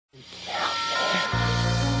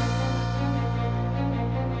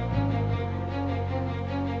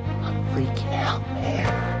Come here.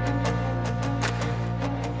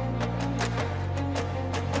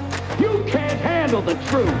 You can't handle the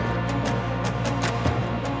truth.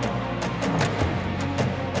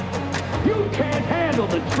 You can't handle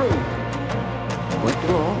the truth. What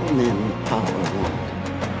do all men in power want?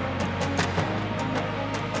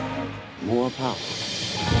 More power.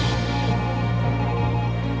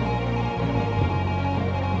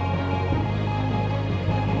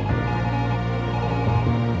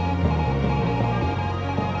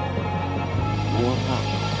 More power.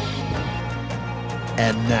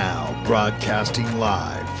 And now, broadcasting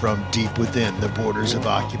live from deep within the borders of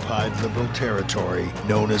occupied liberal territory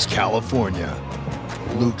known as California,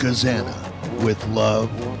 Luca Zanna with Love,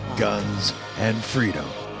 Guns, and Freedom.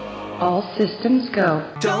 All systems go.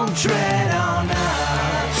 Don't tread on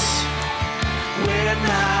us. We're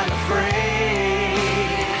not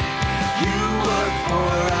afraid. You work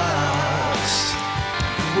for us.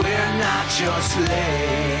 We're not your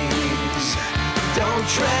slaves. Don't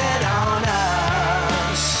tread on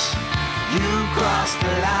us. You cross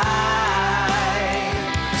the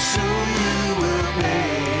line. Soon you will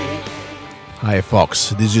pay. Hi folks,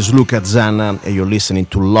 this is Luca Zanna and you're listening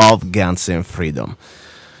to Love, Guns and Freedom.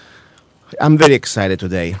 I'm very excited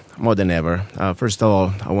today, more than ever. First of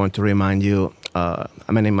all, I want to remind you,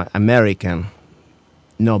 I'm an American,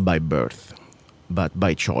 not by birth, but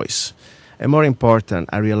by choice. And more important,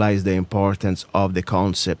 I realize the importance of the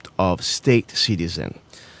concept of state citizen.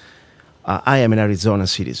 I am an Arizona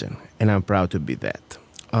citizen, and I'm proud to be that.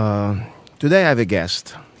 Today I have a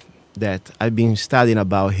guest that I've been studying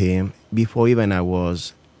about him before even I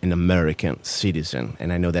was an American citizen.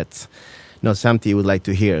 And I know that's not something you would like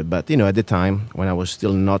to hear, but at the time when I was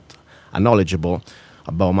still not knowledgeable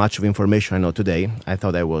about much of information I know today, I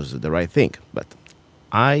thought that was the right thing. But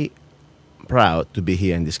I'm proud to be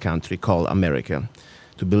here in this country called America,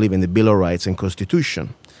 to believe in the Bill of Rights and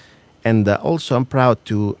Constitution. And also I'm proud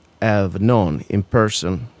to have known in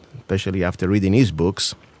person, especially after reading his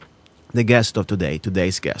books, the guest of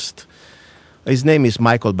today's guest. His name is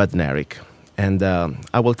Michael Badnarik. And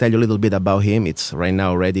I will tell you a little bit about him. It's right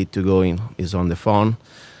now ready to go in. He's on the phone.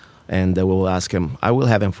 And we will ask him. I will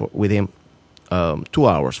have him with him 2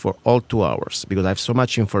 hours, for all 2 hours, because I have so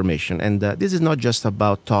much information. And this is not just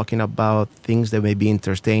about talking about things that may be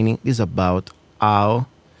entertaining. This is about how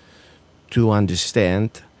to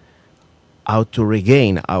understand, how to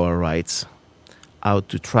regain our rights, how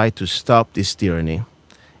to try to stop this tyranny.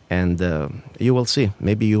 And you will see.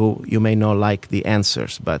 Maybe you may not like the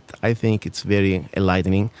answers, but I think it's very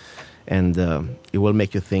enlightening, and it will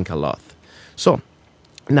make you think a lot. So,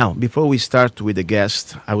 now, before we start with the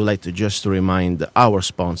guest, I would like to just remind our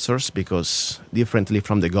sponsors, because differently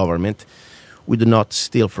from the government, we do not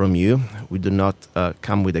steal from you. We do not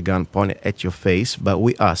come with a gun pointed at your face, but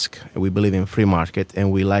we ask. We believe in free market,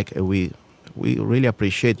 and we really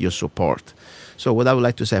appreciate your support. So, what I would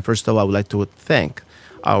like to say, first of all, I would like to thank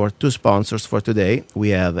our two sponsors for today. We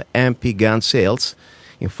have MP Gun Sales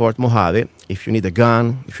in Fort Mojave. If you need a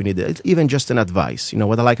gun, if you need even just an advice,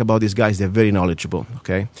 what I like about these guys, they're very knowledgeable.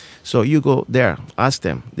 Okay, so you go there, ask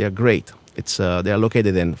them. They're great. They are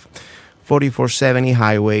located in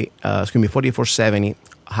 4470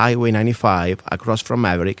 Highway 95 across from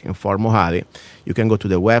Maverick in Fort Mojave. You can go to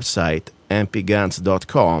the website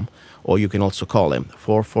mpguns.com, or you can also call them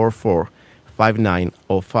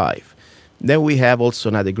 444-5905. Then we have also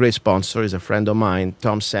another great sponsor, is a friend of mine,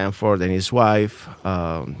 Tom Sanford and his wife,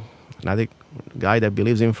 another guy that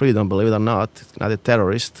believes in freedom, believe it or not, another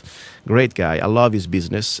terrorist, great guy. I love his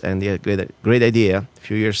business, and he had a great idea a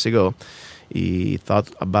few years ago. He thought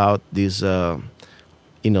about these,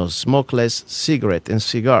 smokeless cigarette and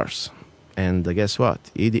cigars. And guess what?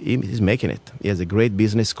 He's making it. He has a great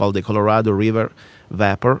business called the Colorado River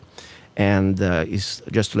Vapor. And it's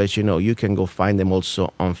just to let you know, you can go find them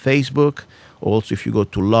also on Facebook. Also, if you go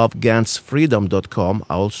to lovegunsfreedom.com,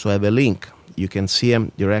 I also have a link. You can see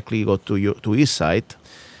him directly, go to his site.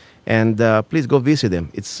 And please go visit them.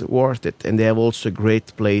 It's worth it. And they have also a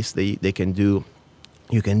great place they can do.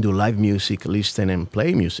 You can do live music, listen and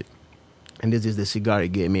play music. And this is the cigar he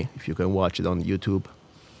gave me, if you can watch it on YouTube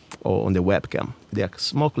or on the webcam. They are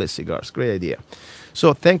smokeless cigars. Great idea.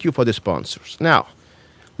 So thank you for the sponsors. Now,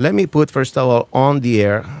 let me put, first of all, on the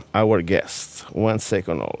air our guest. 1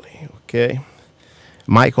 second only, okay?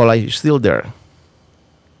 Michael, are you still there?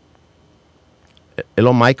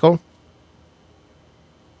 Hello, Michael?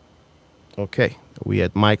 Okay, we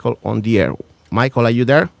had Michael on the air. Michael, are you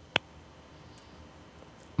there?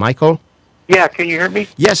 Michael? Yeah, can you hear me?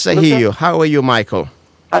 Yes, I hear you. How are you, Michael?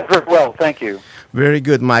 I'm very well, thank you. Very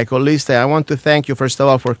good, Michael. Listen, I want to thank you, first of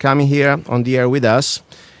all, for coming here on the air with us.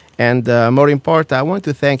 And more important, I want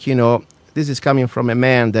to thank, this is coming from a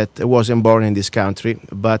man that wasn't born in this country,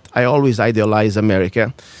 but I always idealized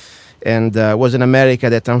America. And was in America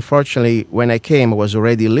that unfortunately, when I came, was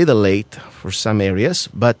already a little late for some areas,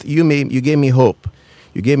 but you gave me hope.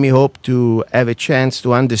 You gave me hope to have a chance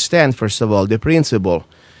to understand, first of all, the principle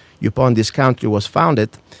upon this country was founded,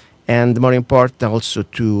 and more important also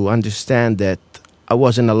to understand that I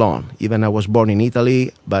wasn't alone. Even I was born in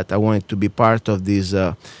Italy, but I wanted to be part of this,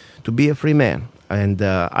 to be a free man. And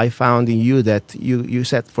I found in you that you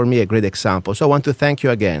set for me a great example. So I want to thank you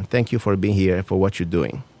again. Thank you for being here and for what you're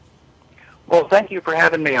doing. Well, thank you for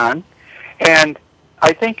having me on. And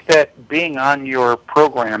I think that being on your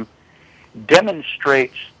program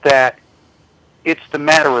demonstrates that it's the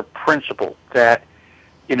matter of principle, that,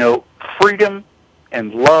 freedom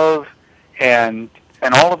and love and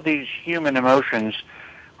all of these human emotions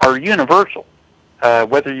are universal,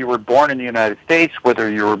 whether you were born in the United States, whether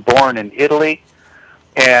you were born in Italy.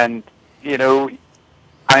 And,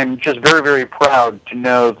 I'm just very, very proud to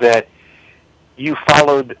know that you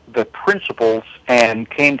followed the principles and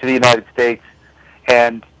came to the United States.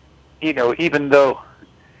 And, even though,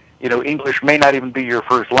 English may not even be your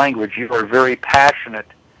first language, you are very passionate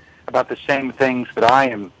about the same things that I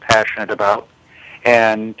am passionate about.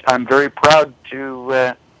 And I'm very proud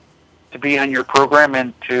to be on your program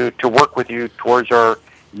and to work with you towards our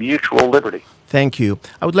mutual liberty. Thank you.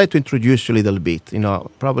 I would like to introduce you a little bit.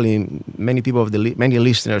 Probably many people many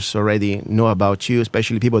listeners already know about you,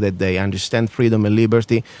 especially people that they understand freedom and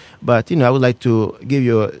liberty. But I would like to give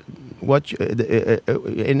you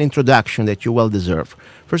an introduction that you well deserve.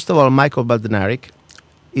 First of all, Michael Badnarik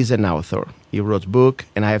is an author. He wrote a book,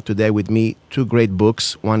 and I have today with me two great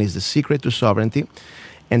books. One is The Secret to Sovereignty,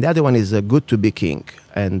 and the other one is Good to be King.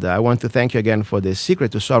 And I want to thank you again for The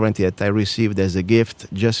Secret to Sovereignty that I received as a gift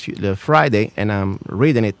just Friday, and I'm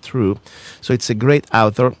reading it through. So it's a great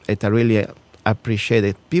author that I really appreciate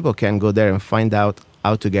it. People can go there and find out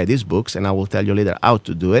how to get these books, and I will tell you later how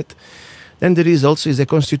to do it. Then there is also a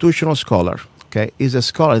constitutional scholar. Okay, he's a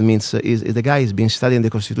scholar. It means the guy has been studying the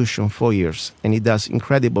Constitution for years, and he does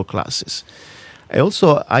incredible classes.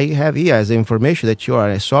 I have here as information that you are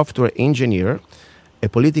a software engineer, a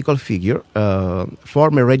political figure,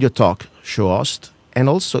 former radio talk show host, and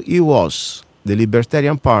also he was the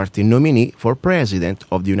Libertarian Party nominee for President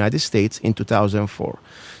of the United States in 2004.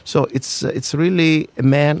 So it's really a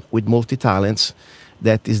man with multi-talents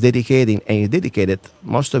that is dedicated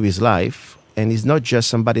most of his life, and is not just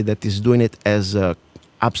somebody that is doing it as an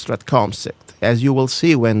abstract concept. As you will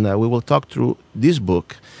see when we will talk through this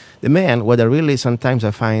book, the man, what I really sometimes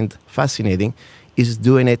I find fascinating, is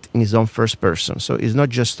doing it in his own first person. So he's not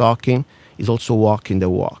just talking, he's also walking the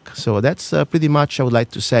walk. So that's pretty much I would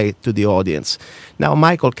like to say to the audience. Now,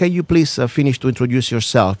 Michael, can you please finish to introduce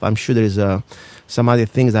yourself? I'm sure there is some other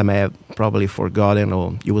things I may have probably forgotten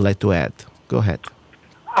or you would like to add. Go ahead.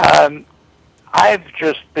 I've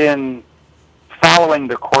just been following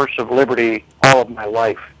the course of liberty all of my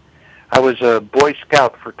life. I was a Boy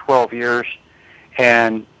Scout for 12 years,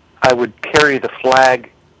 and I would carry the flag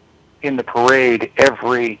in the parade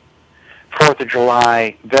every 4th of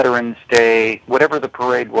July, Veterans Day, whatever the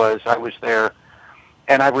parade was, I was there.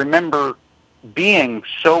 And I remember being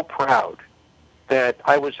so proud that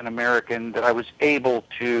I was an American, that I was able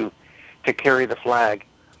to carry the flag.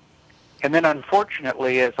 And then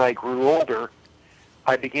unfortunately, as I grew older,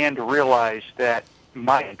 I began to realize that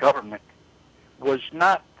my government was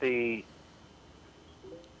not the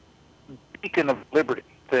beacon of liberty.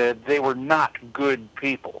 They were not good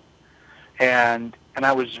people. And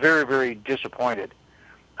I was very, very disappointed.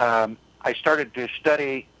 I started to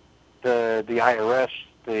study the IRS,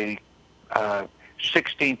 the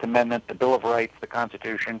 16th Amendment, the Bill of Rights, the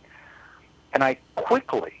Constitution, and I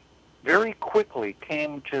very quickly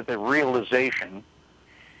came to the realization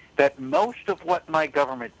that most of what my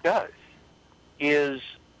government does is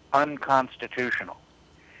unconstitutional.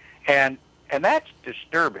 And that's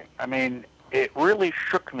disturbing. I mean, it really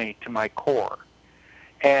shook me to my core.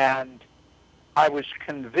 And I was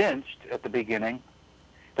convinced at the beginning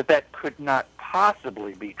that could not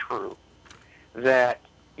possibly be true. That,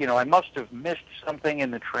 I must have missed something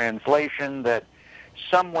in the translation, that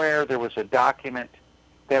somewhere there was a document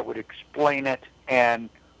that would explain it and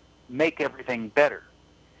make everything better.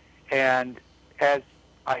 And as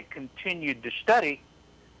I continued to study,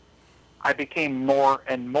 I became more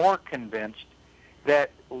and more convinced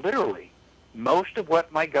that literally most of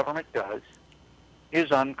what my government does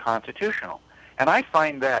is unconstitutional. And I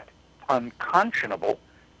find that unconscionable,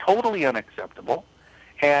 totally unacceptable,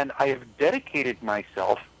 and I have dedicated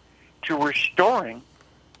myself to restoring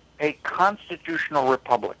a constitutional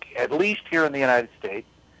republic, at least here in the United States,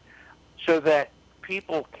 so that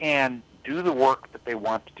people can do the work that they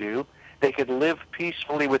want to do. They could live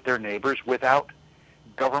peacefully with their neighbors without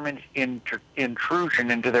government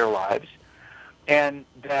intrusion into their lives. And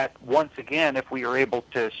that, once again, if we are able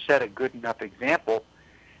to set a good enough example,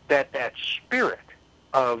 that spirit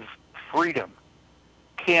of freedom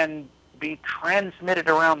can be transmitted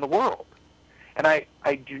around the world. And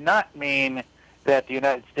I do not mean that the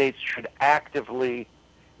United States should actively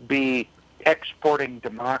be exporting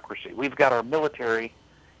democracy. We've got our military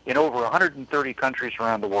in over 130 countries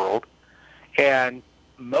around the world, and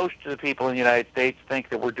most of the people in the United States think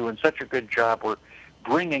that we're doing such a good job. We're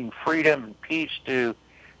bringing freedom and peace to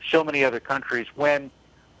so many other countries, when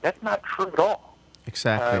that's not true at all.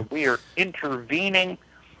 Exactly. We are intervening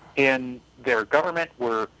in their government.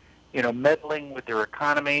 We're, meddling with their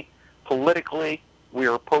economy. Politically, we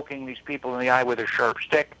are poking these people in the eye with a sharp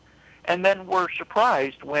stick. And then we're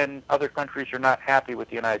surprised when other countries are not happy with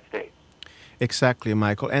the United States. Exactly,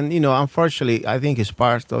 Michael. And, unfortunately, I think it's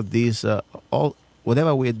part of this,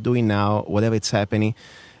 whatever we're doing now, whatever it's happening,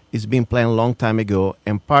 it's been planned a long time ago.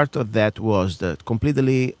 And part of that was that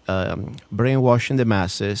completely brainwashing the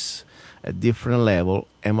masses at different level,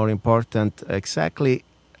 and more important, exactly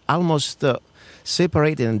almost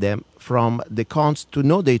separating them from the to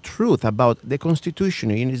know the truth about the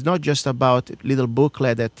Constitution. And it's not just about a little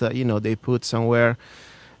booklet that, they put somewhere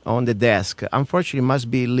on the desk. Unfortunately, it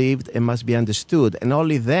must be lived and must be understood. And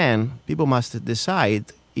only then people must decide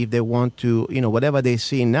if they want to, whatever they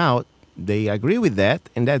see now, they agree with that.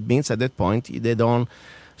 And that means at that point, they don't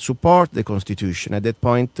support the Constitution. At that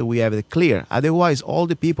point, we have it clear. Otherwise, all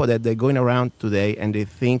the people that they're going around today and they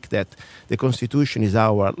think that the Constitution is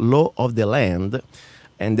our law of the land,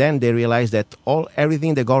 and then they realize that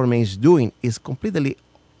everything the government is doing is completely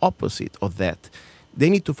opposite of that. They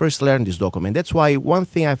need to first learn this document. That's why one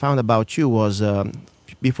thing I found about you was,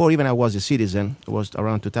 before even I was a citizen, it was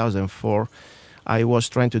around 2004, I was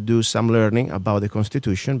trying to do some learning about the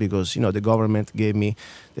Constitution because, the government gave me,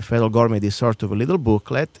 the federal government, this sort of a little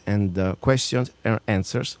booklet and questions and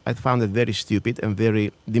answers. I found it very stupid and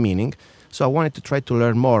very demeaning. So I wanted to try to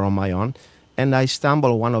learn more on my own. And I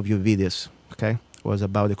stumbled on one of your videos, okay? It was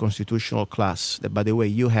about the constitutional class that, by the way,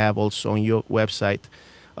 you have also on your website,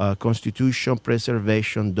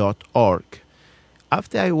 constitutionpreservation.org.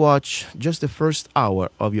 After I watched just the first hour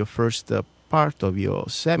of your first part of your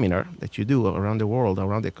seminar that you do around the world,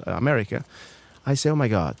 around America, I say, oh my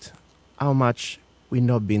God, how much we're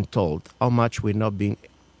not being told, how much we're not being,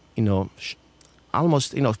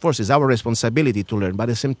 almost, of course, it's our responsibility to learn, but at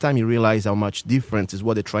the same time you realize how much different is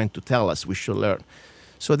what they're trying to tell us we should learn.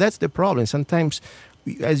 So that's the problem. Sometimes,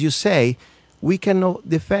 as you say, we cannot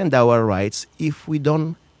defend our rights if we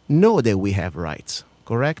don't know that we have rights,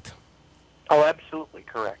 correct? Oh, absolutely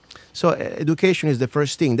correct. So education is the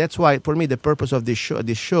first thing. That's why, for me, the purpose of this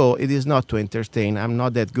show, it is not to entertain. I'm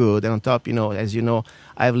not that good. And on top, as you know,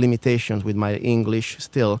 I have limitations with my English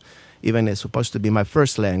still, even it's supposed to be my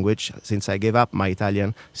first language since I gave up my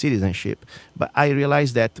Italian citizenship. But I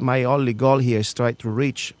realized that my only goal here is try to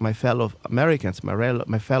reach my fellow Americans,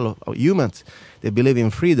 my fellow humans that believe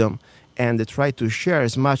in freedom, and to try to share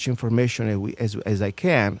as much information as I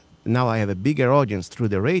can. Now I have a bigger audience through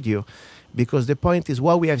the radio, because the point is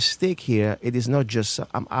what we have at stake here, it is not just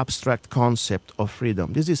an abstract concept of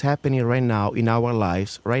freedom. This is happening right now in our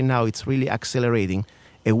lives. Right now it's really accelerating,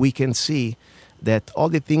 and we can see that all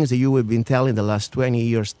the things that you have been telling the last 20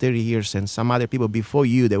 years, 30 years, and some other people before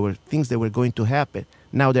you, there were things that were going to happen.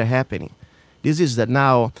 Now they're happening. This is that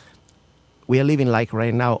now we are living like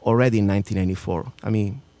right now already in 1994. I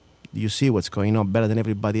mean, you see what's going on better than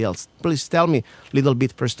everybody else. Please tell me a little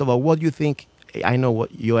bit, first of all, what do you think? I know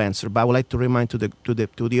what you answer, but I would like to remind to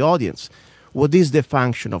the audience, what is the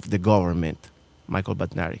function of the government, Michael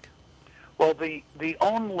Badnarik? Well, the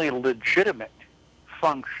only legitimate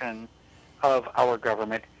function of our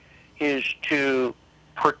government is to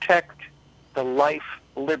protect the life,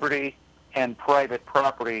 liberty, and private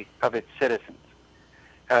property of its citizens.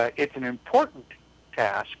 It's an important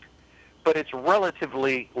task, but it's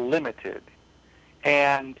relatively limited.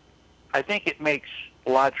 And I think it makes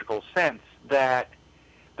logical sense that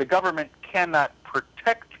the government cannot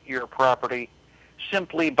protect your property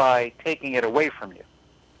simply by taking it away from you.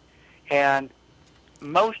 And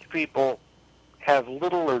most people have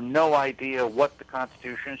little or no idea what the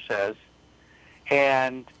Constitution says,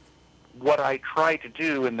 and what I try to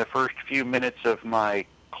do in the first few minutes of my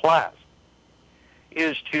class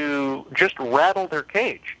is to just rattle their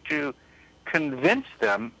cage, to convince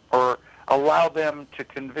them or allow them to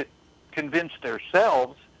convince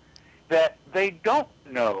themselves that they don't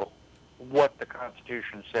know what the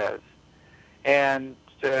Constitution says. And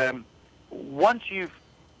once you've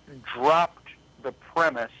dropped the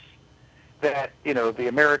premise that, the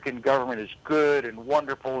American government is good and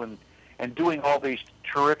wonderful and doing all these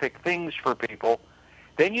terrific things for people,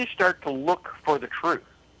 then you start to look for the truth.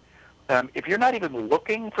 If you're not even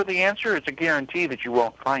looking for the answer, it's a guarantee that you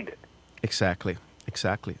won't find it. Exactly.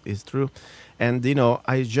 It's true. And,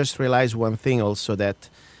 I just realized one thing also, that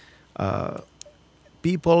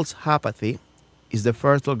people's apathy is the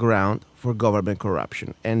fertile ground for government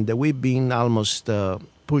corruption. And we've been almost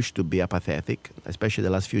pushed to be apathetic, especially the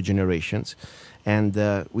last few generations. And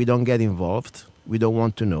we don't get involved. We don't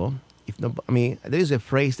want to know. There is a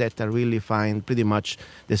phrase that I really find pretty much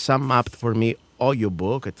the sum up for me all your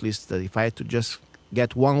book, at least if I had to just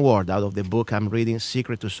get one word out of the book I'm reading,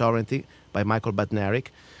 Secret to Sovereignty by Michael Badnarik.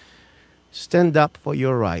 Stand up for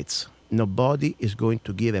your rights. Nobody is going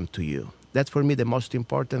to give them to you. That's for me the most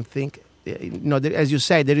important thing. As you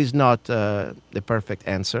say, there is not the perfect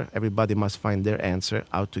answer. Everybody must find their answer,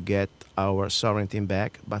 how to get our sovereignty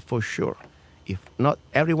back. But for sure, if not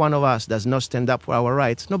every one of us does not stand up for our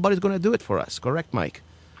rights, nobody's going to do it for us. Correct, Mike?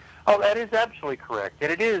 Oh, that is absolutely correct.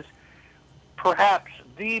 And it is perhaps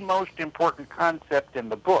the most important concept in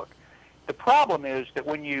the book. The problem is that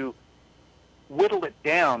when you whittle it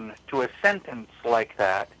down to a sentence like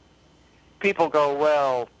that, people go,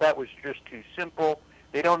 well, that was just too simple.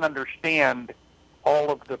 They don't understand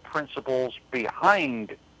all of the principles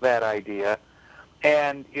behind that idea,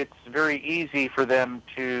 and it's very easy for them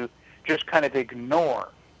to just kind of ignore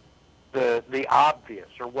the obvious,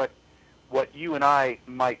 or what you and I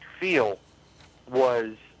might feel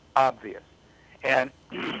was obvious. And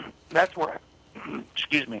that's where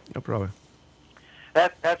excuse me. No problem.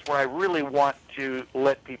 That's where I really want to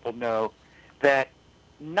let people know that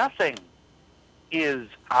nothing is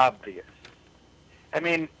obvious.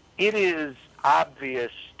 It is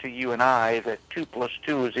obvious to you and I that 2 plus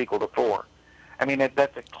 2 is equal to 4.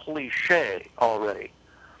 That's a cliche already.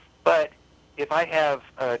 But if I have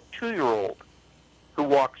a 2-year-old who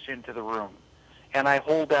walks into the room and I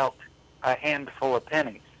hold out a handful of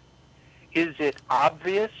pennies, is it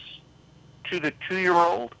obvious to the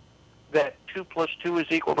 2-year-old that 2 plus 2 is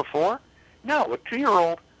equal to 4? No, a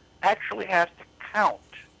 2-year-old actually has to count.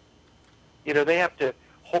 They have to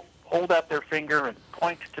hold out their finger and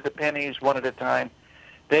point to the pennies one at a time.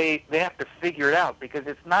 They have to figure it out because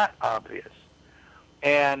it's not obvious.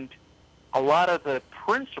 And a lot of the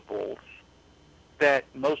principles that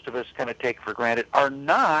most of us kind of take for granted are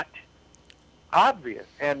not obvious.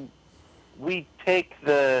 And we take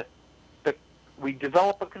we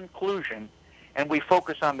develop a conclusion, and we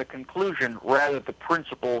focus on the conclusion rather than the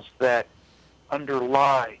principles that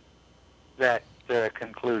underlie that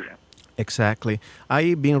conclusion. Exactly.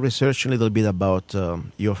 I've been researching a little bit about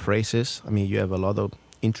your phrases. You have a lot of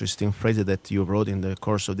interesting phrases that you wrote in the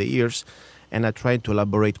course of the years, and I tried to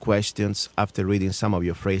elaborate questions after reading some of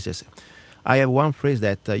your phrases. I have one phrase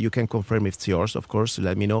that you can confirm if it's yours, of course,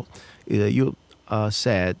 let me know. You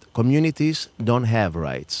said, communities don't have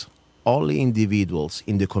rights. Only individuals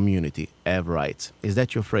in the community have rights. Is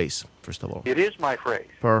that your phrase, first of all? It is my phrase.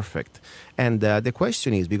 Perfect. And the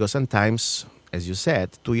question is, because sometimes, as you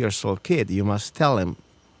said, 2-year-old kid, you must tell them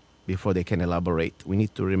before they can elaborate. We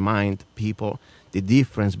need to remind people the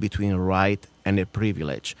difference between a right and a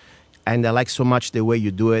privilege. And I like so much the way you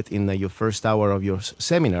do it in your first hour of your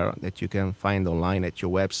seminar that you can find online at your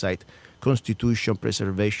website,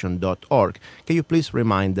 constitutionpreservation.org. Can you please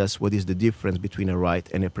remind us what is the difference between a right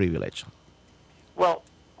and a privilege? Well,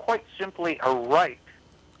 quite simply, a right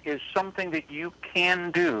is something that you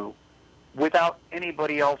can do without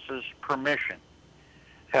anybody else's permission.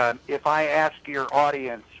 If I ask your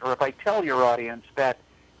audience, or if I tell your audience that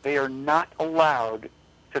they are not allowed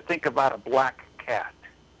to think about a black cat,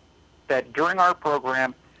 that during our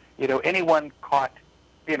program, anyone caught,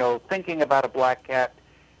 thinking about a black cat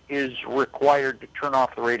is required to turn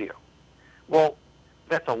off the radio. Well,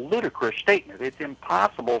 that's a ludicrous statement. It's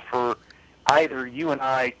impossible for either you and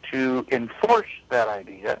I to enforce that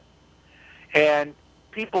idea, and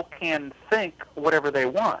people can think whatever they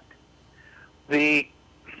want. The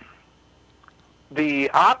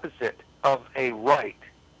opposite of a right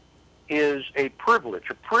is a privilege.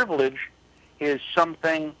 A privilege is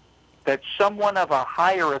something that someone of a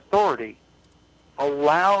higher authority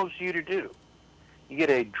allows you to do. You get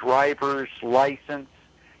a driver's license,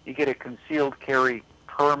 you get a concealed carry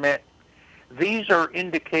permit. These are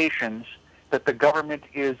indications that the government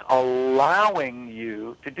is allowing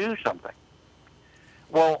you to do something.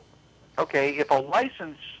 Well, okay, if a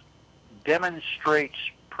license demonstrates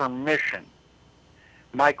permission,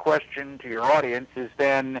 my question to your audience is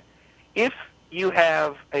then, if you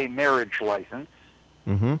have a marriage license,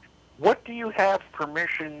 Mm-hmm. what do you have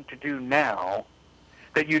permission to do now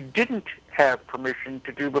that you didn't have permission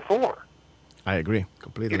to do before? I agree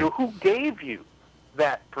completely. You know, who gave you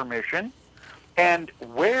that permission, and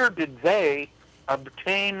where did they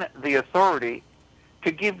obtain the authority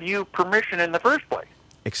to give you permission in the first place?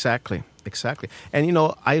 Exactly. And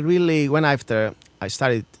I really, after I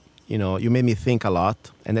started, you made me think a lot,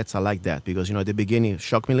 and I like that because at the beginning it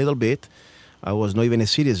shocked me a little bit. I was not even a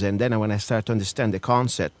citizen. Then when I started to understand the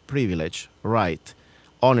concept, privilege, right,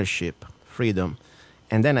 ownership, freedom,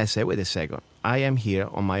 and then I said, wait a second, I am here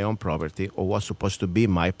on my own property, or what's supposed to be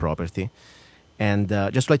my property. And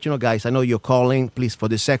just to let you know, guys, I know you're calling. Please, for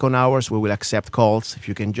the second hours, we will accept calls. If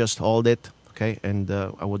you can just hold it, okay? And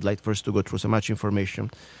I would like first to go through so much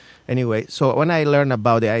information. Anyway, so when I learned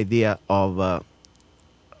about the idea of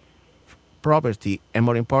property, and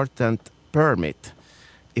more important, permit,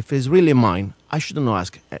 if it's really mine, I shouldn't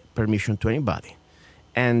ask permission to anybody.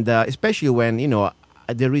 And especially when,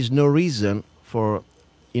 there is no reason for,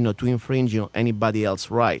 to infringe anybody else's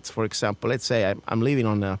rights. For example, let's say I'm living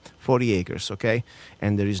on 40 acres, okay?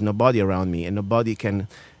 And there is nobody around me, and nobody can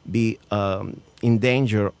be in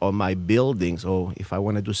danger of my buildings, or if I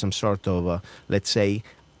want to do some sort of, let's say,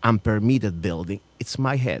 unpermitted building, it's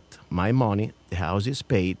my head, my money, the house is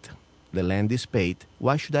paid, the land is paid.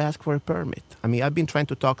 Why should I ask for a permit? I mean, I've been trying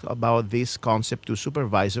to talk about this concept to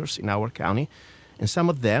supervisors in our county, and some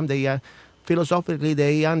of them, philosophically,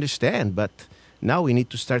 they understand, but now we need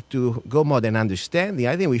to start to go more than understanding.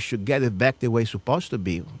 I think we should get it back the way it's supposed to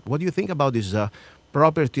be. What do you think about this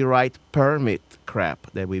property right permit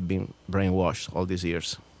crap that we've been brainwashed all these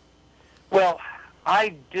years? Well,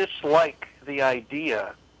 I dislike the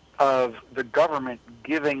idea of the government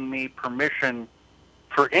giving me permission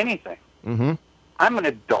for anything. Mm-hmm. I'm an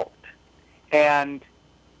adult, and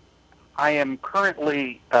I am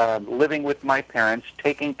currently living with my parents,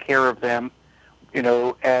 taking care of them,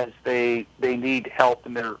 as they need help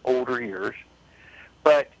in their older years.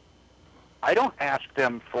 But I don't ask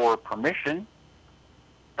them for permission.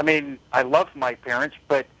 I mean, I love my parents,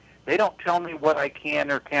 but they don't tell me what I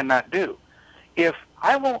can or cannot do. If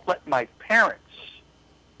I won't let my parents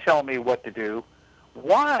tell me what to do,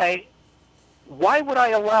 why would I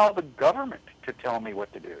allow the government to tell me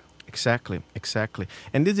what to do? Exactly.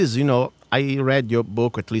 And this is, I read your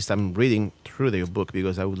book, at least I'm reading through your book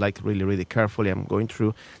because I would like to really read it carefully. I'm going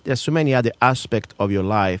through. There's so many other aspects of your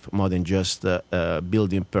life more than just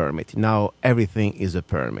building permit. Now everything is a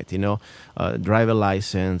permit, driver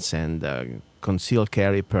license and concealed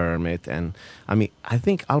carry permit. And I mean, I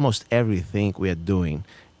think almost everything we are doing,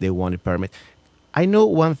 they want a permit. I know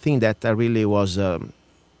one thing that really was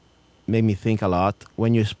made me think a lot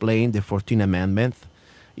when you explained the 14th Amendment,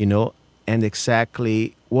 and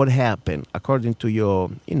exactly what happened according to your,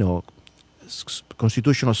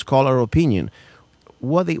 constitutional scholar opinion.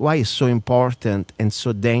 Why is so important and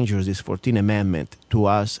so dangerous this 14th Amendment to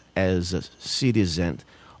us as a citizen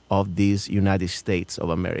of these United States of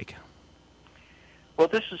America? Well,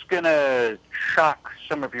 this is going to shock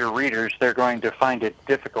some of your readers. They're going to find it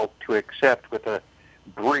difficult to accept with a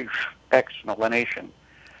brief explanation.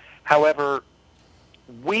 However,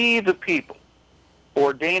 we the people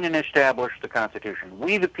ordain and establish the Constitution.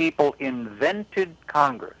 We the people invented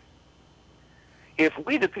Congress. If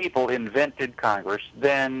we the people invented Congress,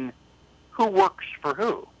 then who works for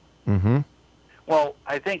who? Mm-hmm. Well,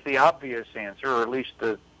 I think the obvious answer, or at least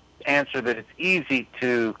the answer that it's easy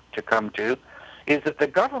to come to, is that the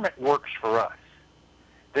government works for us.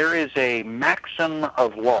 There is a maxim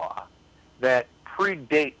of law that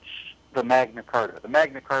predates the Magna Carta. The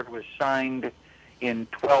Magna Carta was signed in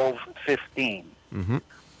 1215. Mm-hmm.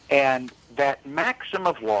 And that maxim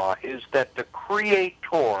of law is that the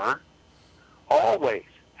creator always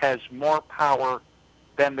has more power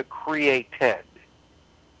than the created.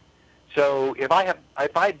 So if I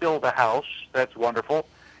build a house, that's wonderful,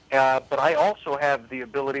 but I also have the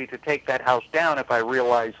ability to take that house down if I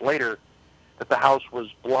realize later that the house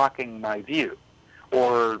was blocking my view,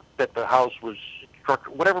 or that the house was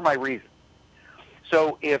structured, whatever my reason.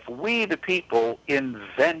 So if we, the people,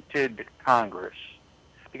 invented Congress,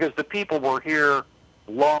 because the people were here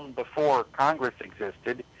long before Congress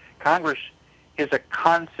existed, Congress is a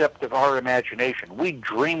concept of our imagination. We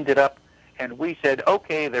dreamed it up, and we said,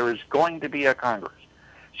 okay, there is going to be a Congress.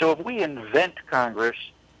 So if we invent Congress,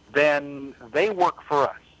 then they work for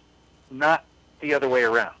us, not the other way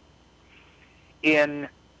around. In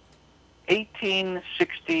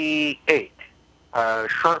 1868,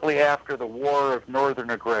 shortly after the War of Northern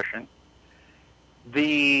Aggression,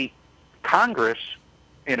 the Congress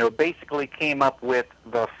basically came up with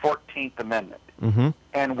the 14th Amendment. Mm-hmm.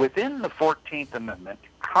 And within the 14th Amendment,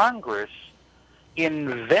 Congress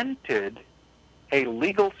invented a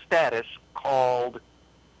legal status called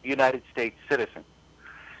United States citizen.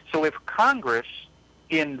 So if Congress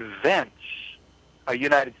invents a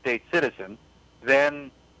United States citizen,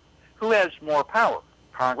 then who has more power,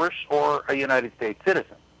 Congress or a United States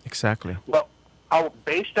citizen? Exactly. Well,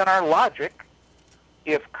 based on our logic,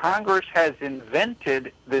 if Congress has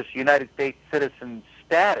invented this United States citizen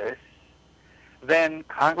status, then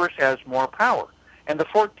Congress has more power. And the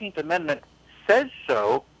 14th Amendment says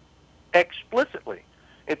so explicitly.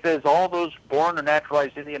 It says all those born or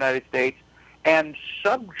naturalized in the United States and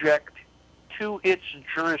subject to its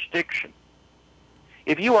jurisdiction.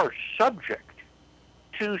 If you are subject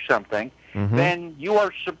to something, Mm-hmm. then you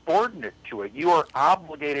are subordinate to it. You are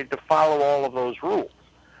obligated to follow all of those rules.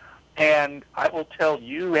 And I will tell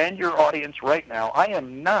you and your audience right now, I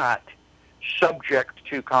am not subject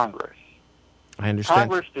to Congress. I understand.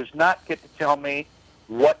 Congress does not get to tell me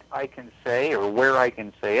what I can say or where I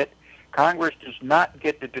can say it. Congress does not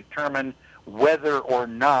get to determine whether or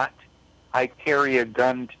not I carry a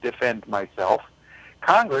gun to defend myself.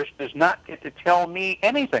 Congress does not get to tell me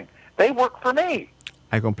anything. They work for me.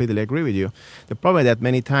 I completely agree with you. The problem is that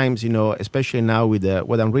many times, especially now with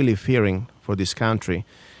what I'm really fearing for this country,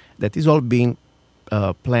 that is all being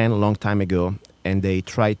planned a long time ago, and they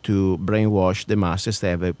try to brainwash the masses. They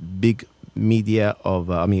have a big media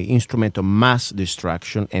instrument of mass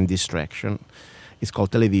destruction and distraction. It's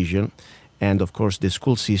called television. And, of course, the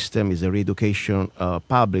school system is a re-education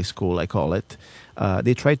public school, I call it.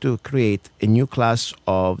 They try to create a new class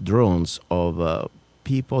of drones, of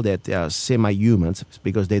people that are semi-humans,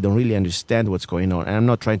 because they don't really understand what's going on. And I'm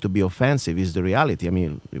not trying to be offensive, it's the reality. I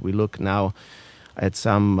mean, we look now at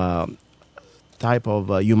some type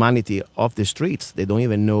of humanity off the streets. They don't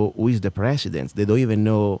even know who is the president. They don't even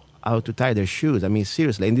know how to tie their shoes. I mean,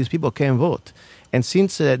 seriously, and these people can't vote. And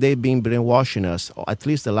since they've been brainwashing us, or at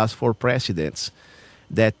least the last 4 presidents,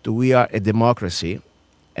 that we are a democracy,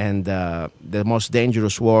 and the most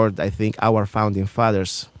dangerous word I think our founding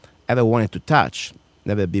fathers ever wanted to touch,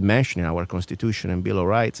 never be mentioned in our Constitution and Bill of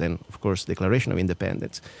Rights and, of course, Declaration of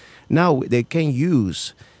Independence. Now they can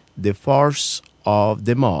use the force of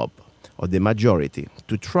the mob or the majority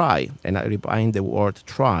to try, and I repeat the word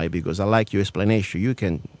try because I like your explanation. You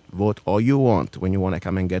can vote all you want when you want to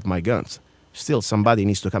come and get my guns. Still, somebody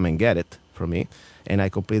needs to come and get it from me, and I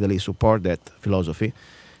completely support that philosophy.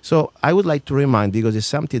 So I would like to remind, because it's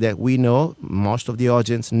something that we know, most of the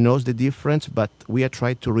audience knows the difference, but we are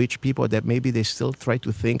trying to reach people that maybe they still try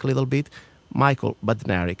to think a little bit. Michael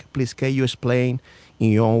Badnarik, please, can you explain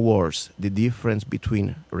in your own words the difference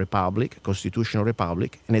between a republic, constitutional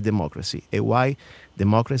republic, and a democracy, and why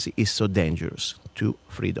democracy is so dangerous to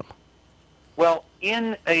freedom? Well,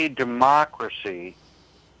 in a democracy,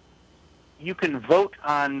 you can vote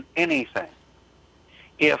on anything.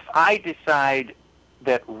 If I decide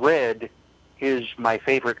that red is my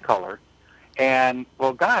favorite color, and,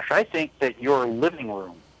 well, gosh, I think that your living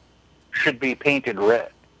room should be painted red.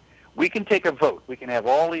 We can take a vote. We can have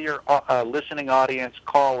all of your listening audience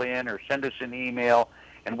call in or send us an email,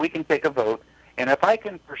 and we can take a vote. And if I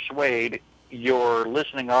can persuade your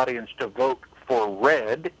listening audience to vote for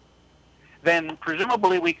red, then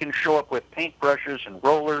presumably we can show up with paintbrushes and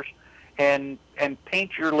rollers and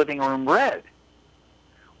paint your living room red.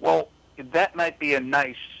 Well, that might be a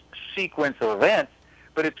nice sequence of events,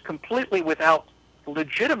 but it's completely without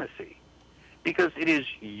legitimacy because it is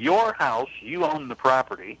your house, you own the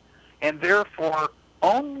property, and therefore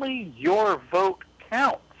only your vote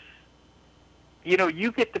counts.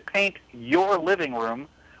 You get to paint your living room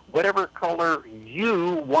whatever color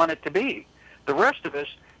you want it to be. The rest of us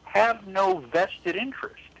have no vested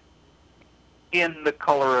interest in the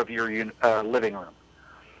color of your living room.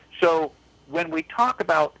 So when we talk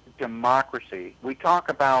about democracy, we talk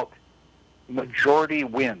about majority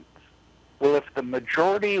wins. Well, if the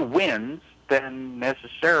majority wins, then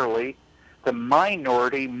necessarily the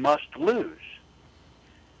minority must lose.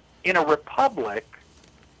 In a republic,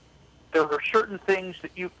 there are certain things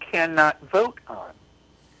that you cannot vote on.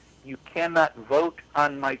 You cannot vote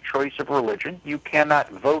on my choice of religion. You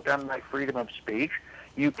cannot vote on my freedom of speech.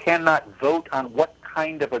 You cannot vote on what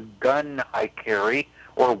kind of a gun I carry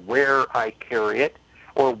or where I carry it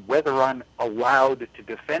or whether I'm allowed to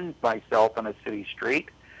defend myself on a city street.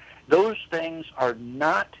 Those things are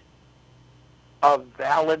not a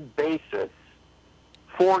valid basis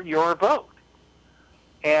for your vote.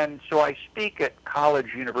 And so I speak at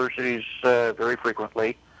college universities very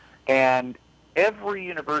frequently, and every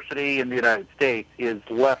university in the United States is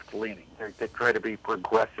left-leaning. They try to be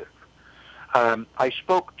progressive. I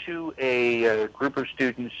spoke to a group of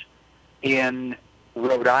students in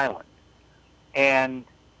Rhode Island, and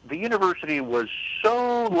the university was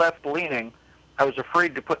so left-leaning, I was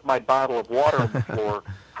afraid to put my bottle of water on the floor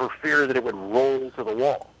for fear that it would roll to the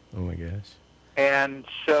wall. Oh my gosh. And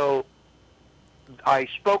so I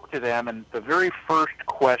spoke to them, and the very first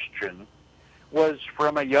question was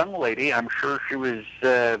from a young lady. I'm sure she was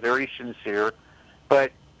very sincere,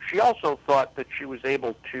 but she also thought that she was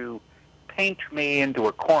able to paint me into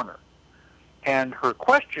a corner. And her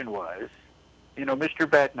question was, Mr.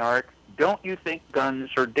 Badnarik, don't you think guns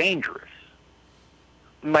are dangerous?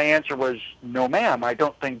 My answer was, no, ma'am, I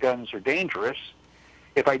don't think guns are dangerous.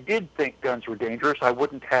 If I did think guns were dangerous, I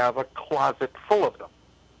wouldn't have a closet full of them.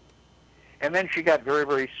 And then she got very,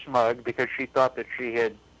 very smug because she thought that she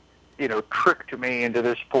had, tricked me into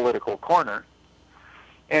this political corner.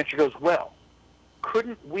 And she goes, well,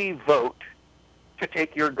 couldn't we vote to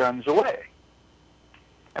take your guns away?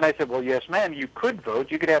 And I said, well, yes, ma'am, you could vote.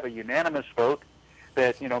 You could have a unanimous vote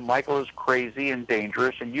that, Michael is crazy and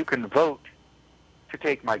dangerous, and you can vote to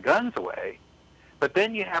take my guns away. But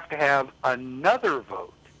then you have to have another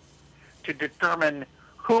vote to determine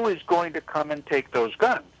who is going to come and take those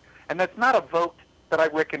guns. And that's not a vote that I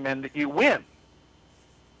recommend that you win.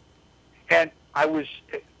 And I was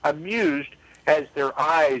amused as their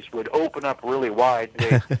eyes would open up really wide.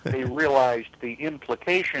 They realized the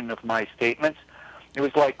implication of my statements. It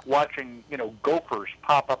was like watching, gophers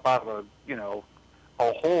pop up out of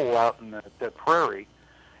a hole out in the prairie.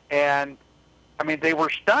 And, they were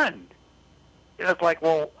stunned. And it's like,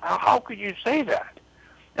 well, how could you say that?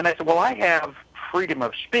 And I said, well, I have freedom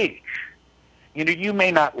of speech. You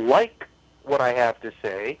may not like what I have to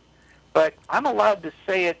say, but I'm allowed to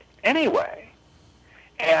say it anyway.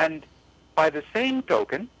 And by the same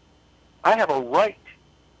token, I have a right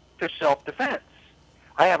to self-defense.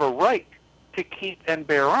 I have a right to keep and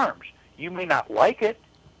bear arms. You may not like it.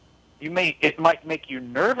 It might make you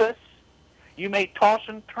nervous. You may toss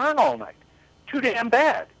and turn all night. Too damn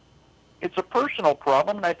bad. It's a personal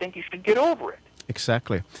problem, and I think you should get over it.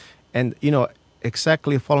 Exactly. And,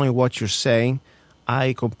 exactly following what you're saying,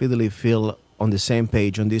 I completely feel on the same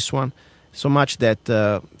page on this one. So much that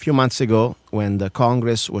a few months ago, when the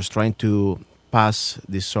Congress was trying to pass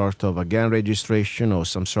this sort of a gun registration or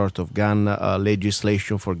some sort of gun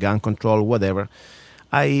legislation for gun control, whatever,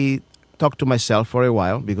 I talked to myself for a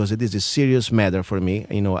while because it is a serious matter for me.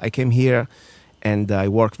 I came here and I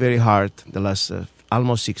worked very hard the last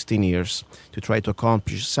almost 16 years to try to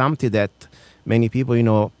accomplish something that many people,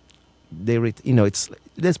 it's,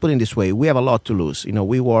 let's put it this way, we have a lot to lose.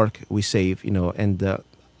 We work, we save, and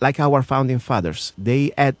like our founding fathers,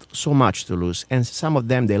 they had so much to lose, and some of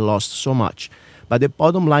them, they lost so much. But the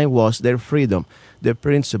bottom line was their freedom, their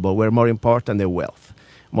principle were more important than wealth,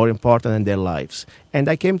 more important than their lives. And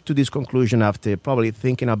I came to this conclusion after probably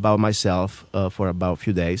thinking about myself for about a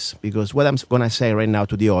few days, because what I'm going to say right now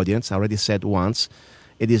to the audience, I already said once,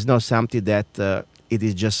 it is not something that it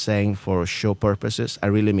is just saying for show purposes. I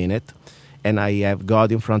really mean it. And I have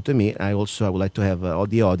God in front of me. I would like to have all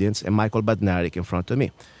the audience and Michael Badnarik in front of me.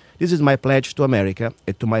 This is my pledge to America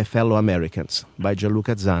and to my fellow Americans by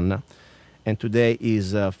Luca Zanna. And today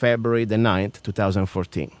is February the 9th,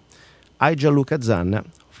 2014. I, Luca Zanna,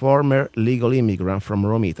 former legal immigrant from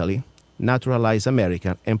Rome, Italy, naturalized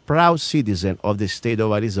American and proud citizen of the state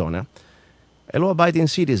of Arizona, a law-abiding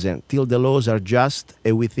citizen till the laws are just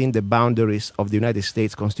and within the boundaries of the United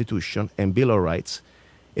States Constitution and Bill of Rights,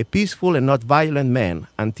 a peaceful and not violent man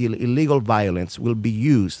until illegal violence will be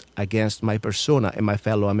used against my persona and my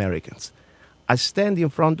fellow Americans. I stand in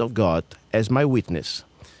front of God as my witness.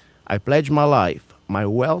 I pledge my life, my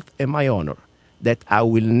wealth, and my honor that I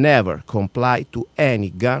will never comply to any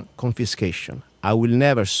gun confiscation. I will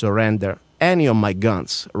never surrender any of my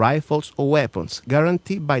guns, rifles, or weapons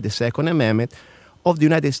guaranteed by the Second Amendment of the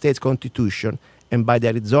United States Constitution and by the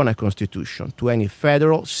Arizona Constitution to any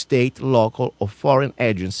federal, state, local, or foreign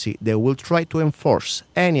agency that will try to enforce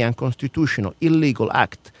any unconstitutional, illegal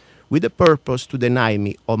act with the purpose to deny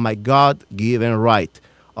me of my God-given right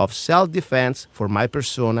of self-defense for my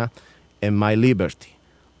persona and my liberty.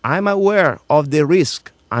 I'm aware of the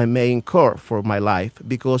risk I may incur for my life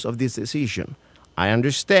because of this decision. I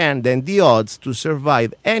understand that the odds to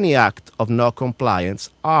survive any act of non-compliance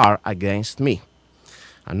are against me.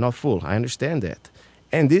 I'm not fool, I understand that.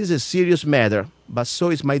 And this is a serious matter, but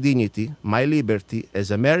so is my dignity, my liberty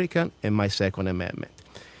as American, and my Second Amendment.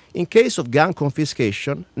 In case of gun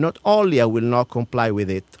confiscation, not only I will not comply with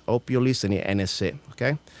it, I hope you're listening, NSA,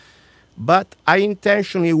 okay? but I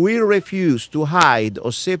intentionally will refuse to hide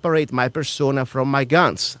or separate my persona from my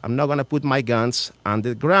guns. I'm not going to put my guns on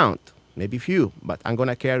the ground, maybe few, but I'm going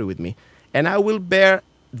to carry with me. And I will bear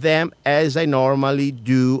them as I normally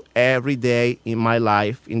do every day in my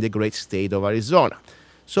life in the great state of Arizona.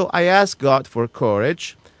 So I ask God for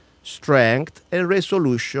courage, strength, and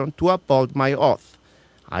resolution to uphold my oath.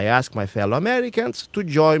 I ask my fellow Americans to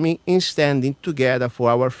join me in standing together for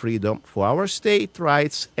our freedom, for our state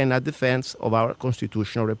rights, and a defense of our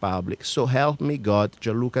constitutional republic. So help me God,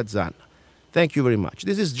 Gianluca Zanna. Thank you very much.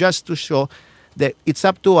 This is just to show that it's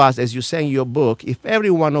up to us, as you say in your book, if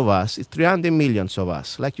every one of us, it's 300 millions of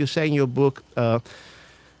us, like you say in your book,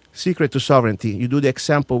 Secret to Sovereignty, you do the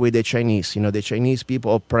example with the Chinese, the Chinese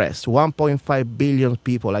people oppressed, 1.5 billion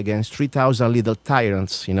people against 3,000 little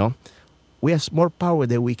tyrants, We have more power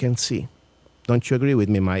than we can see. Don't you agree with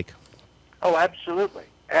me, Mike? Oh, absolutely.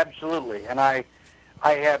 Absolutely. And I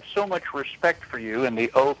have so much respect for you and the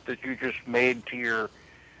oath that you just made to your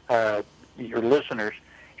listeners.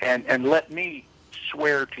 And let me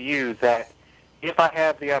swear to you that if I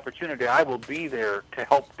have the opportunity, I will be there to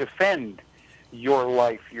help defend your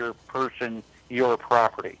life, your person, your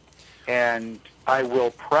property. And I will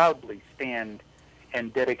proudly stand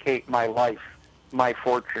and dedicate my life, my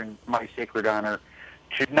fortune, my sacred honor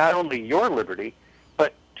to not only your liberty,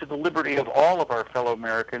 but to the liberty of all of our fellow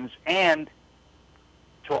Americans and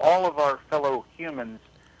to all of our fellow humans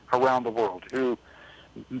around the world who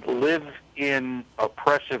live in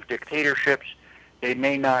oppressive dictatorships. They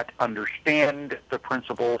may not understand the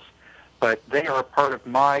principles, but they are a part of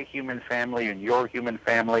my human family and your human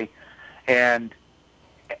family. And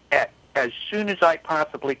as soon as I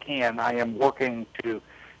possibly can, I am working to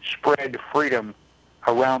spread freedom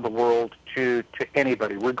around the world to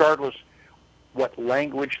anybody, regardless what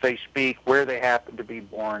language they speak, where they happen to be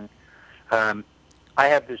born. I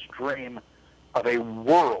have this dream of a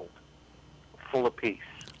world full of peace.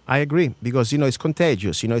 I agree, because, it's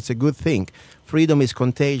contagious. It's a good thing. Freedom is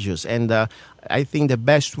contagious. And I think the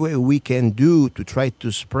best way we can do to try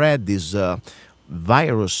to spread this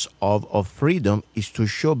virus of freedom is to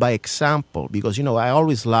show by example. Because, I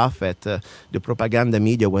always laugh at the propaganda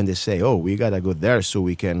media when they say, oh, we got to go there so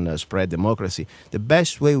we can spread democracy. The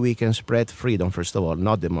best way we can spread freedom, first of all,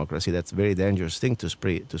 not democracy, that's a very dangerous thing to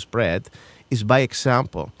spread, is by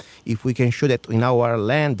example. If we can show that in our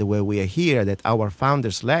land where we are here, that our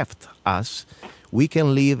founders left us, we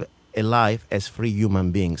can live a life as free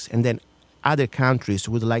human beings. And then other countries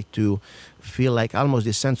would like to feel like almost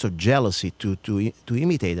a sense of jealousy to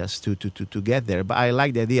imitate us, to get there. But I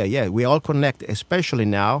like the idea, we all connect, especially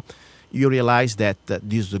now. You realize that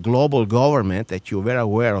this global government, that you're very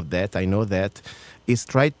aware of that, I know that, is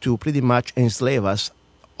trying to pretty much enslave us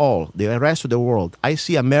all, the rest of the world. I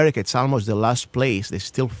see America, it's almost the last place. They're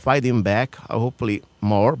still fighting back, hopefully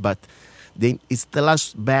more, but it's the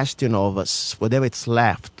last bastion of us, whatever it's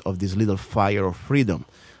left of this little fire of freedom.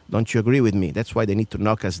 Don't you agree with me? That's why they need to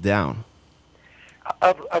knock us down.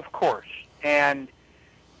 Of course. And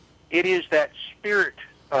it is that spirit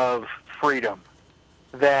of freedom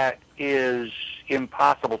that is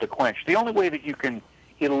impossible to quench. The only way that you can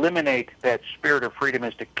eliminate that spirit of freedom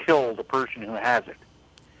is to kill the person who has it.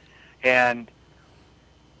 And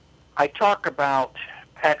I talk about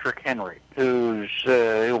Patrick Henry, who's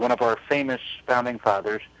one of our famous founding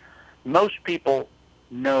fathers. Most people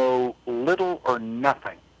know little or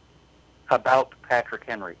nothing about Patrick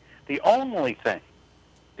Henry. The only thing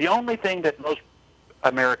that most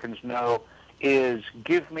Americans know is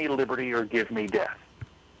give me liberty or give me death.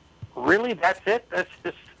 Really, that's it? That's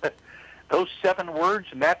just those 7 words,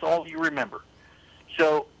 and that's all you remember.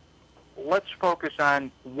 So let's focus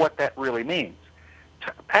on what that really means.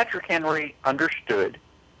 Patrick Henry understood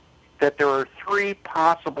that there are 3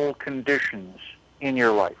 possible conditions in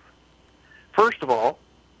your life. First of all,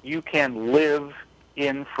 you can live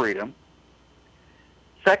in freedom.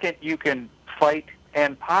 Second, you can fight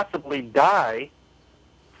and possibly die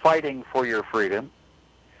fighting for your freedom.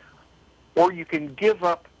 Or you can give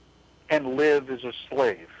up and live as a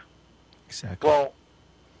slave. Exactly. Well,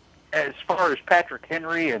 as far as Patrick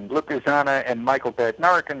Henry and Luca Zanna and Michael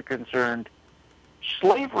Badnarik are concerned,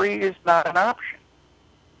 slavery is not an option.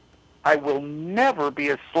 I will never be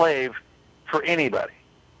a slave for anybody.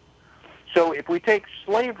 So if we take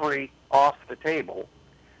slavery off the table,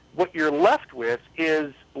 what you're left with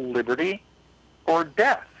is liberty or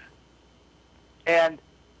death. And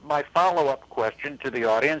my follow-up question to the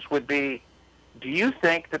audience would be, do you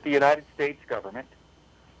think that the United States government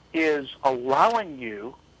is allowing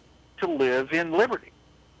you to live in liberty?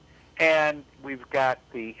 And we've got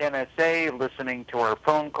the NSA listening to our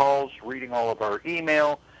phone calls, reading all of our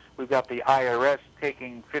email, We've got the IRS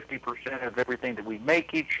taking 50% of everything that we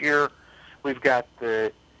make each year. We've got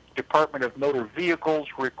the Department of Motor Vehicles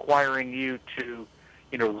requiring you to,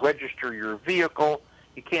 register your vehicle.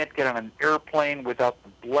 You can't get on an airplane without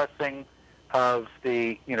the blessing of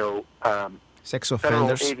the, Sex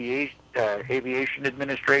Federal offenders. Aviation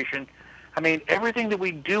Administration. I mean, everything that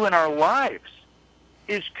we do in our lives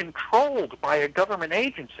is controlled by a government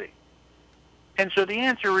agency. And so the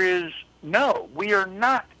answer is no, we are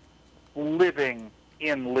not living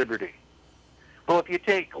in liberty. Well, if you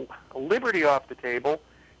take liberty off the table,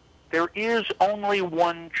 there is only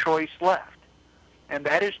one choice left, and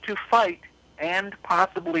that is to fight and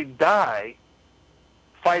possibly die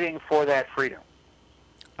fighting for that freedom.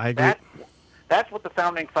 I agree. That's what the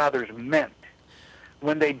Founding Fathers meant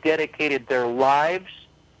when they dedicated their lives,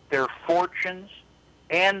 their fortunes,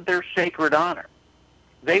 and their sacred honor.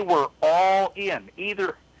 They were all in.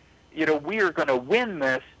 Either, we are going to win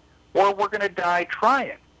this, or we're going to die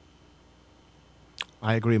trying.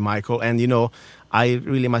 I agree, Michael. And, I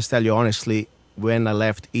really must tell you honestly, when I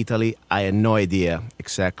left Italy, I had no idea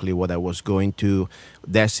exactly what I was going to,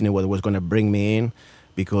 destiny, what was going to bring me in,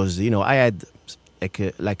 because, I had,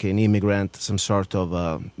 like an immigrant, some sort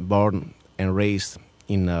of born and raised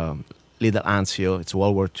in Little Anzio. It's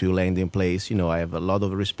World War II landing place. I have a lot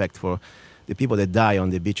of respect for the people that die on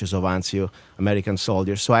the beaches of Anzio, American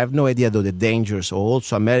soldiers. So I have no idea, though, the dangers, or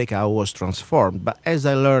also America, how it was transformed. But as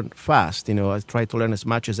I learned fast, I tried to learn as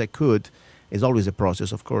much as I could. It's always a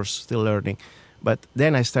process, of course, still learning. But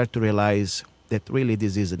then I start to realize that really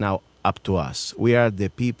this is now up to us. We are the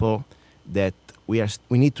people that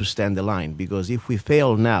we need to stand the line, because if we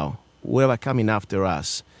fail now, whoever coming after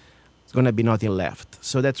us, it's going to be nothing left.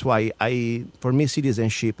 So that's why for me,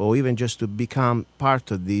 citizenship, or even just to become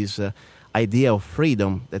part of this idea of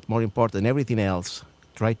freedom, that's more important than everything else,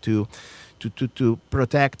 try to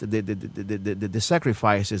protect the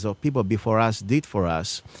sacrifices of people before us did for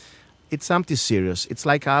us. It's something serious. It's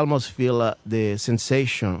like I almost feel the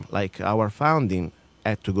sensation like our founding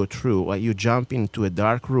had to go through. Like you jump into a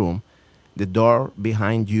dark room, the door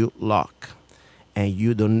behind you lock, and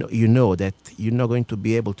you know that you're not going to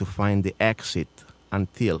be able to find the exit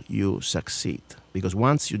until you succeed. Because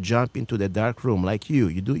once you jump into the dark room, like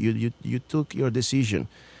you took your decision.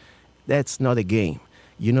 That's not a game.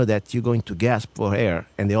 You know that you're going to gasp for air,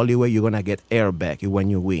 and the only way you're going to get air back is when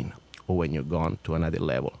you win or when you're gone to another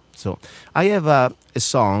level. So I have a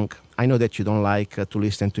song. I know that you don't like to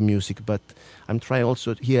listen to music, but I'm trying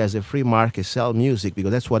also here as a free market sell music,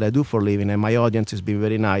 because that's what I do for a living, and my audience has been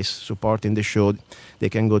very nice supporting the show. They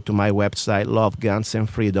can go to my website,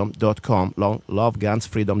 lovegunsandfreedom.com,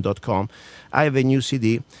 lovegunsfreedom.com. I have a new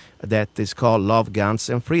CD that is called Love, Guns,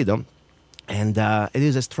 and Freedom, and it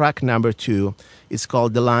is a track number 2. It's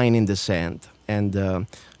called The Line in the Sand, and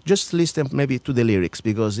just listen maybe to the lyrics,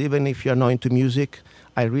 because even if you're not into music,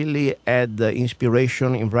 I really had the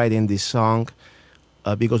inspiration in writing this song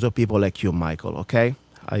because of people like you, Michael, okay?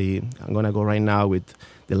 I'm going to go right now with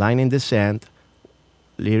The Line in the Sand,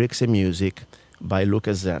 lyrics and music by Luca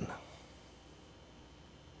Zanna.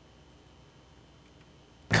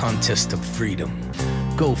 Contest of freedom,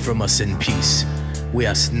 go from us in peace. We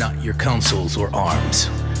ask not your counsels or arms.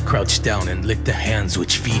 Crouch down and lick the hands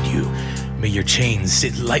which feed you. May your chains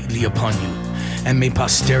sit lightly upon you, and may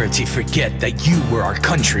posterity forget that you were our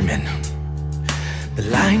countrymen. The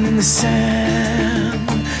line in the sand,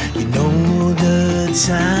 you know the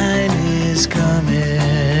time is coming.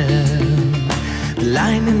 The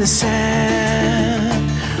line in the sand,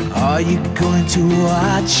 are you going to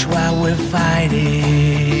watch while we're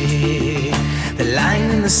fighting? The line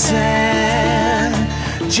in the sand,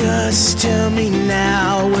 just tell me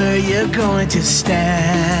now where you're going to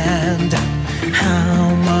stand.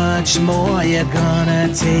 How much more you gonna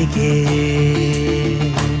take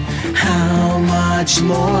it? How much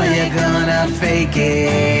more you gonna fake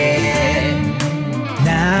it?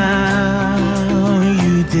 Now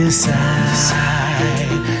you decide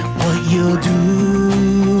what you'll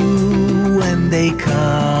do when they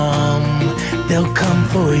come. They'll come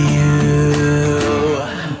for you.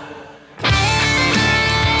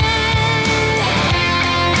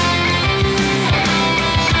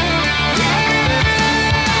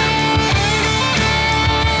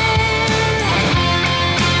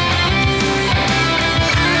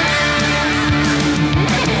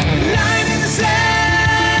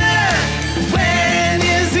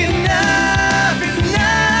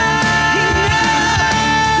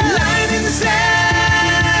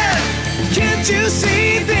 You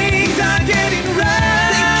see things I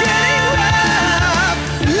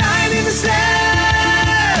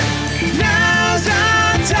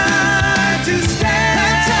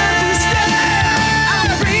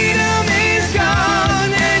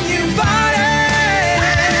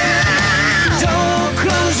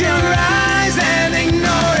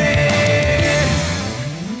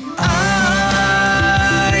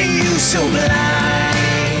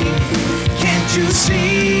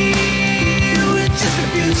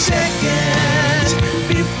seconds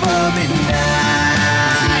before midnight.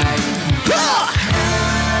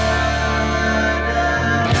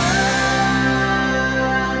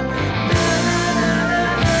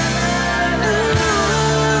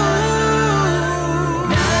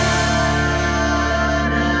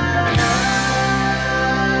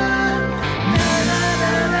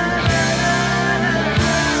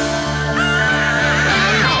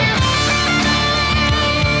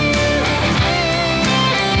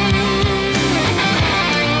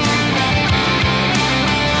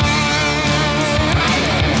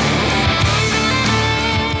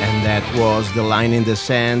 That was The Line in the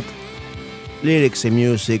Sand, lyrics and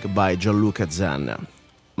music by Luca Zanna.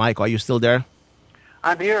 Michael, are you still there?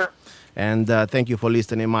 I'm here. And thank you for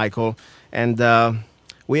listening, Michael. And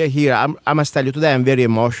we are here. I must tell you, today I'm very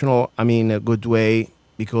emotional. I mean, in a good way,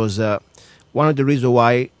 because one of the reasons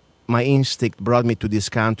why my instinct brought me to this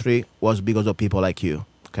country was because of people like you,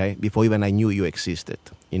 okay? Before even I knew you existed.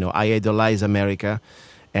 You know, I idolize America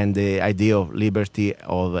and the idea of liberty,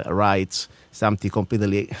 of rights, something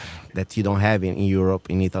completely that you don't have in Europe,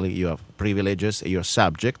 in Italy. You have privileges, you're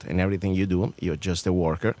subject, and everything you do, you're just a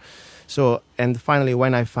worker. So, and finally,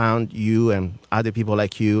 when I found you and other people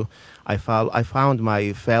like you, I found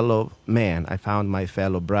my fellow men, I found my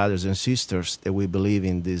fellow brothers and sisters that we believe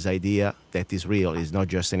in this idea that is real. It's not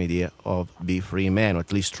just an idea of be free man, or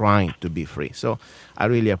at least trying to be free. So I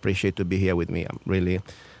really appreciate to be here with me. I'm really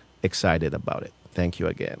excited about it. Thank you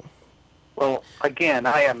again. Well, again,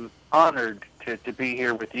 I am honored to be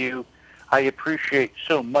here with you. I appreciate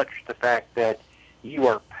so much the fact that you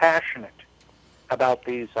are passionate about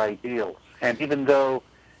these ideals. And even though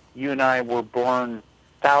you and I were born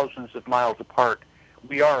thousands of miles apart,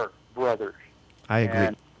 we are brothers. I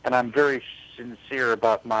agree. And I'm very sincere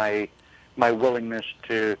about my willingness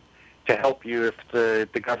to help you if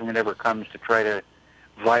the government ever comes to try to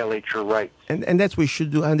violate your rights. And that's what we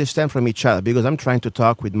should do, understand from each other, because I'm trying to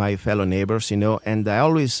talk with my fellow neighbors, you know, and I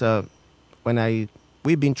always,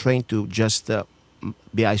 we've been trained to just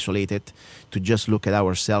be isolated, to just look at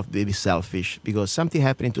ourselves, be selfish, because something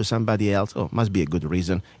happening to somebody else, must be a good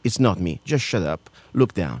reason. It's not me. Just shut up,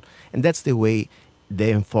 look down. And that's the way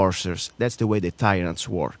the enforcers, that's the way the tyrants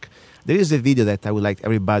work. There is a video that I would like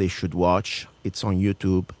everybody should watch. It's on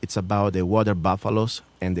YouTube. It's about the water buffaloes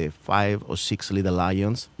and the 5 or 6 little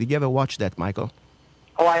lions. Did you ever watch that, Michael?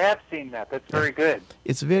 Oh, I have seen that. That's very good.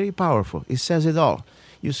 It's very powerful. It says it all.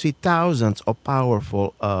 You see thousands of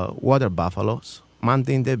powerful water buffaloes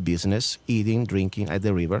minding their business, eating, drinking at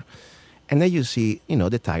the river. And then you see, you know,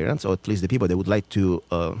 the tyrants, or at least the people that would like to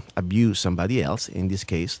abuse somebody else, in this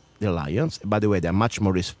case, the lions. By the way, they're much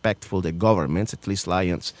more respectful than governments. At least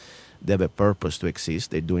lions, they have a purpose to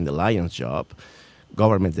exist. They're doing the lion's job.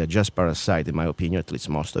 Governments, they're just parasite, in my opinion, at least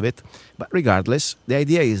most of it. But regardless, the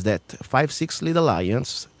idea is that 5, 6 little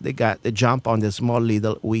lions, they jump on the small,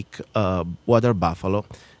 little, weak water buffalo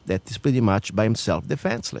that is pretty much by himself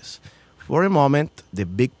defenseless. For a moment, the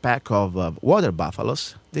big pack of water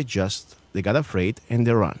buffaloes, they got afraid and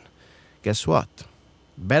they run. Guess what?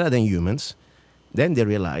 Better than humans. Then they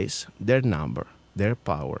realize their number, their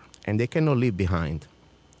power, and they cannot leave behind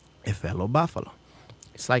a fellow buffalo.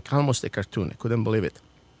 It's like almost a cartoon. I couldn't believe it.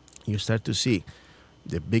 You start to see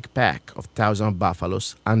the big pack of 1,000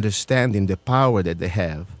 buffaloes understanding the power that they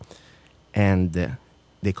have, and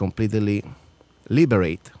they completely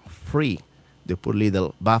liberate, free the poor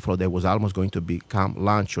little buffalo that was almost going to become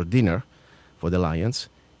lunch or dinner for the lions.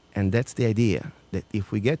 And that's the idea, that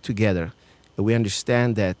if we get together, we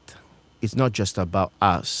understand that it's not just about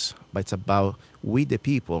us, but it's about we the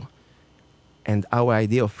people and our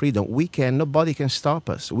idea of freedom. Nobody can stop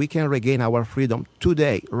us. We can regain our freedom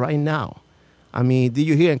today, right now. I mean, did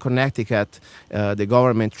you hear in Connecticut, the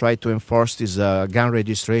government tried to enforce this gun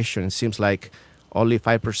registration? It seems like only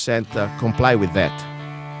 5% comply with that.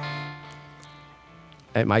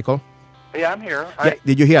 Hey, Michael? Yeah, I'm here. Yeah,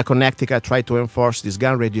 did you hear Connecticut tried to enforce this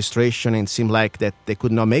gun registration, and it seemed like that they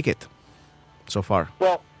could not make it so far?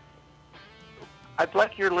 Well, I'd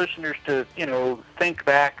like your listeners to, think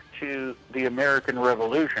back to the American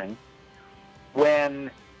Revolution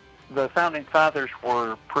when the Founding Fathers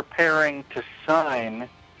were preparing to sign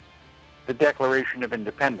the Declaration of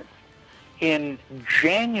Independence. In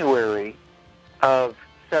January of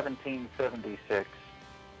 1776,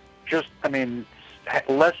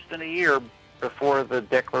 less than a year before the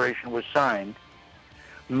Declaration was signed,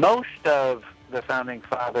 most of the Founding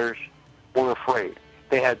Fathers were afraid.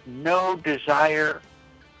 They had no desire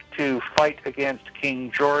to fight against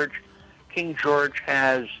King George. King George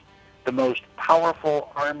has the most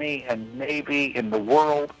powerful army and navy in the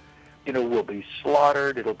world. Will be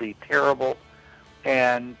slaughtered. It'll be terrible.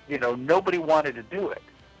 and nobody wanted to do it.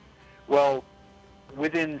 Well,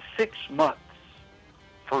 within 6 months,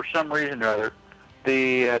 for some reason or other,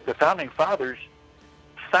 the founding fathers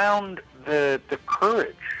found the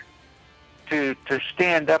courage to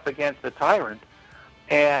stand up against the tyrant,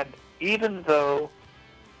 and even though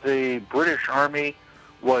the British Army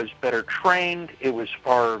was better trained, it was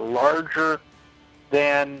far larger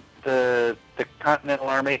than the Continental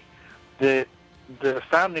Army, the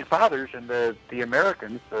founding fathers and the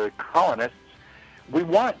Americans, the colonists, we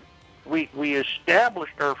won. We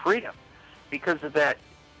established our freedom because of that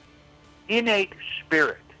innate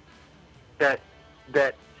spirit, that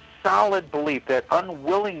solid belief, that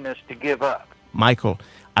unwillingness to give up. Michael,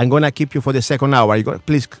 I'm going to keep you for the second hour.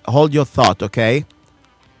 Please hold your thought, okay?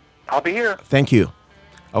 I'll be here. Thank you.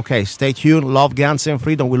 Okay, stay tuned. Love, Guns, and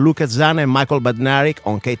Freedom with Luca Zanna and Michael Badnarik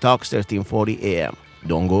on K-Talks 1340 AM.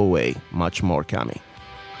 Don't go away. Much more coming.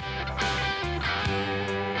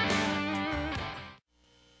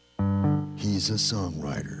 He's a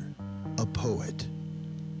songwriter, a poet,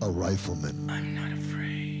 a rifleman. I'm not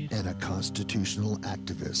afraid. And a constitutional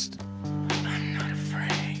activist. I'm not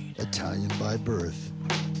afraid. Italian by birth.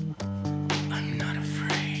 I'm not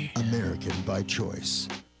afraid. American by choice.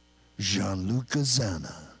 Gianluca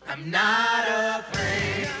Zanna. I'm not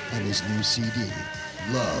afraid. And his new CD,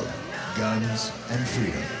 Love, Guns, and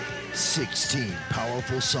Freedom. 16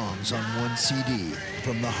 powerful songs on one CD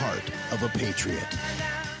from the heart of a patriot.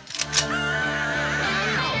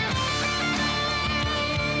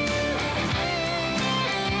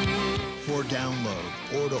 For download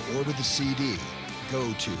or to order the CD,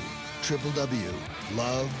 go to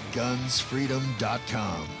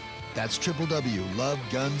www.lovegunsfreedom.com. That's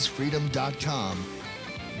www.lovegunsfreedom.com.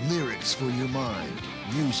 Lyrics for your mind,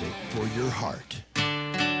 music for your heart.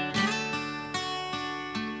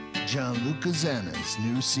 Gianluca Zanna's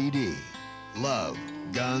new CD, Love,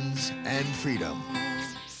 Guns, and Freedom.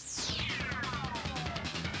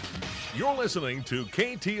 You're listening to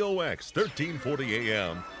KTOX 1340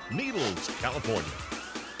 AM, Needles, California.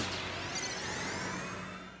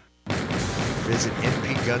 Visit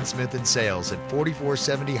NP Gunsmith and Sales at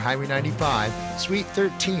 4470 Highway 95, Suite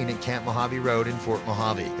 13 at Camp Mojave Road in Fort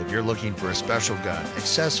Mojave. If you're looking for a special gun,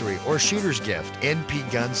 accessory, or shooter's gift, NP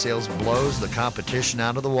Gun Sales blows the competition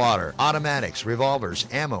out of the water. Automatics, revolvers,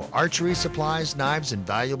 ammo, archery supplies, knives, and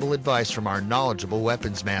valuable advice from our knowledgeable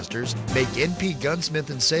weapons masters make NP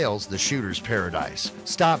Gunsmith and Sales the shooter's paradise.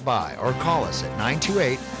 Stop by or call us at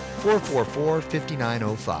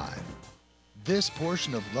 928-444-5905. This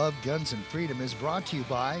portion of Love, Guns, and Freedom is brought to you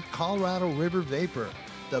by Colorado River Vapor.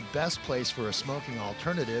 The best place for a smoking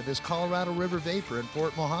alternative is Colorado River Vapor in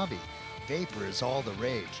Fort Mojave. Vapor is all the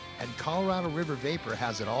rage, and Colorado River Vapor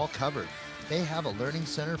has it all covered. They have a learning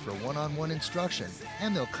center for one-on-one instruction,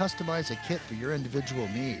 and they'll customize a kit for your individual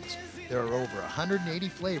needs. There are over 180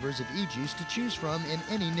 flavors of e-juice to choose from in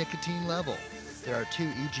any nicotine level. There are 2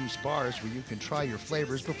 e-juice bars where you can try your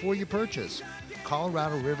flavors before you purchase.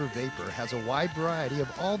 Colorado River Vapor has a wide variety of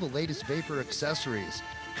all the latest vapor accessories.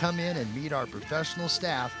 Come in and meet our professional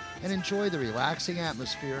staff and enjoy the relaxing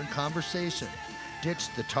atmosphere and conversation. Ditch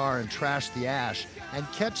the tar and trash the ash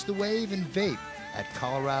and catch the wave and vape at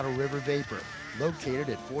Colorado River Vapor, located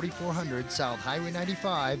at 4400 South Highway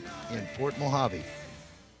 95 in Fort Mojave.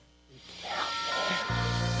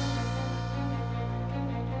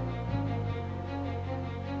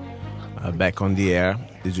 Back on the air,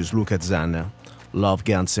 this is Luca Zanna, Love,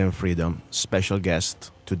 Guns, and Freedom. Special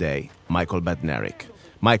guest today, Michael Badnarik.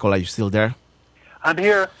 Michael, are you still there? I'm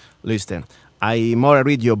here. Listen, the more I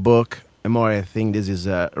read your book, the more I think this is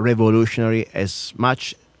revolutionary. As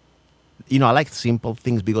much, I like simple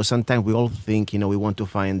things because sometimes we all think, we want to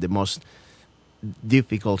find the most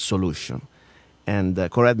difficult solution. And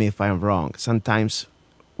correct me if I'm wrong, sometimes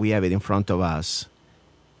we have it in front of us,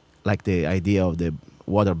 like the idea of the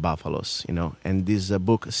water buffaloes, And this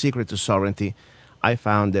book, Secret to Sovereignty, I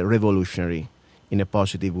found revolutionary in a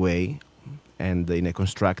positive way and in a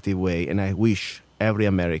constructive way. And I wish every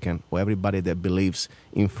American or everybody that believes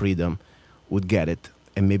in freedom would get it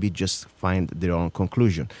and maybe just find their own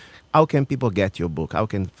conclusion. How can people get your book? How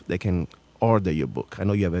can they order your book? I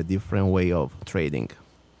know you have a different way of trading.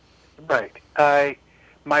 Right. My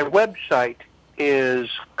website is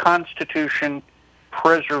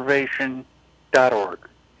constitutionpreservation.org.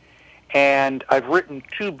 And I've written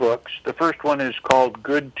 2 books. The first one is called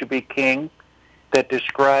Good to be King, that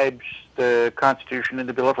describes the Constitution and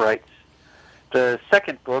the Bill of Rights. The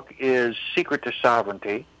second book is Secret to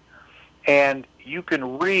Sovereignty. And you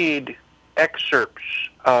can read excerpts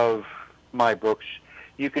of my books.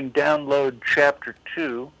 You can download Chapter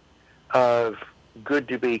 2 of Good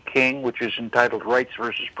to Be King, which is entitled Rights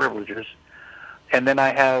versus Privileges. And then I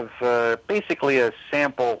have basically a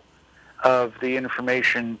sample of the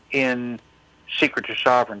information in Secret to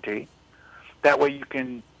Sovereignty. That way you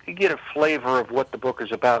get a flavor of what the book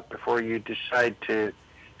is about before you decide to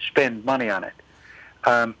spend money on it.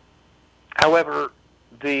 However,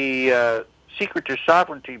 the Secret to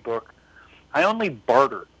Sovereignty book, I only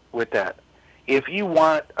barter with that. If you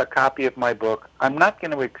want a copy of my book, I'm not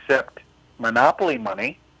going to accept monopoly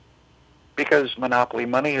money because monopoly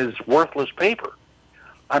money is worthless paper.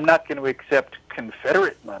 I'm not going to accept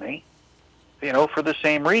Confederate money, for the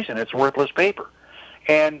same reason. It's worthless paper.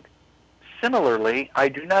 And similarly, I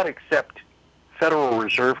do not accept Federal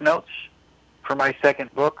Reserve notes for my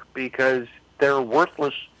second book because they're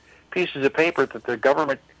worthless pieces of paper that the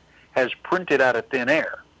government has printed out of thin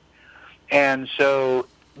air. And so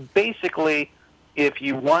basically, if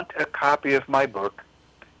you want a copy of my book,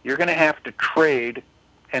 you're going to have to trade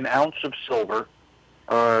an ounce of silver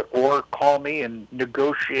or call me and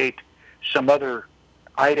negotiate some other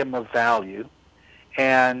item of value,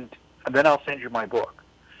 and then I'll send you my book.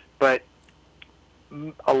 But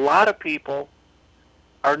a lot of people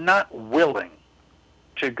are not willing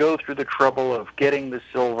to go through the trouble of getting the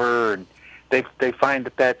silver, and they find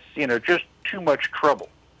that that's just too much trouble.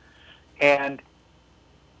 And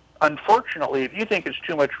unfortunately, if you think it's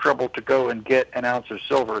too much trouble to go and get an ounce of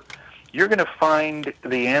silver, you're going to find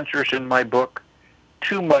the answers in my book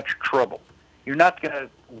too much trouble. You're not going to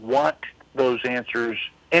want those answers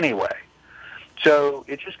anyway. So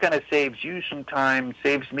it just kind of saves you some time,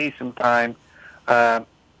 saves me some time. The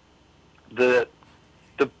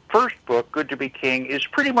first book, Good to Be King, is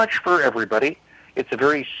pretty much for everybody. It's a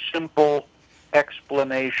very simple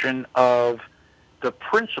explanation of the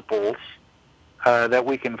principles that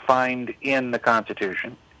we can find in the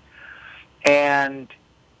Constitution. And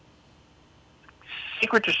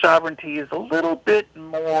Secret to Sovereignty is a little bit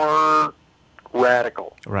more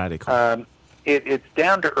radical. It's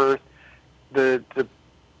down to earth. The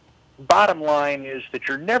bottom line is that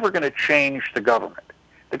you're never going to change the government.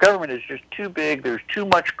 The government is just too big. There's too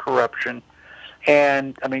much corruption.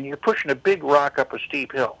 And, you're pushing a big rock up a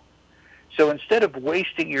steep hill. So instead of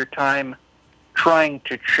wasting your time trying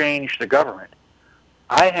to change the government,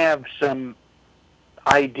 I have some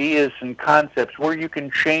ideas and concepts where you can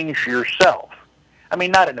change yourself.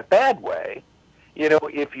 Not in a bad way.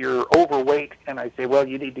 If you're overweight and I say, well,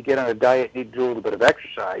 you need to get on a diet, you need to do a little bit of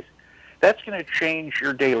exercise, that's going to change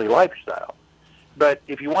your daily lifestyle. But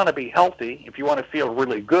if you want to be healthy, if you want to feel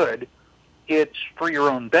really good, it's for your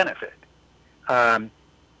own benefit.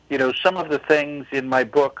 Some of the things in my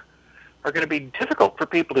book are going to be difficult for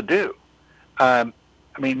people to do.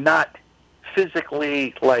 Not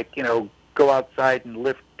physically, go outside and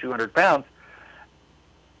lift 200 pounds.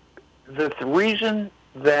 The reason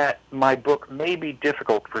that my book may be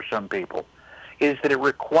difficult for some people is that it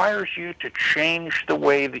requires you to change the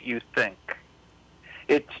way that you think.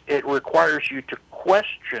 It requires you to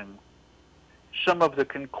question some of the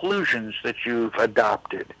conclusions that you've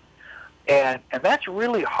adopted. And that's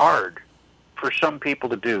really hard for some people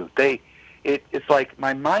to do. It's like,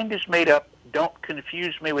 my mind is made up, don't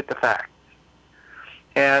confuse me with the facts.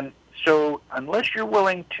 And so unless you're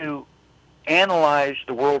willing to analyze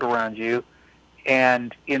the world around you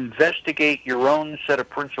and investigate your own set of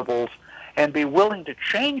principles and be willing to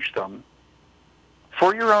change them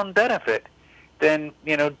for your own benefit, then,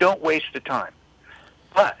 don't waste the time.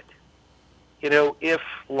 But, if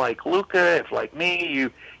like Luca, if like me,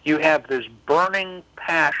 you have this burning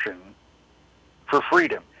passion for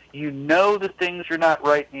freedom, you know that things are not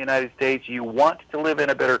right in the United States, you want to live in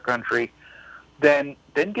a better country, then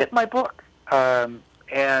get my book.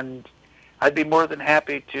 And I'd be more than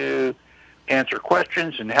happy to answer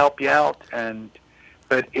questions and help you out.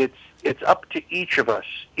 But it's up to each of us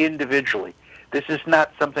individually. This is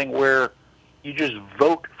not something where you just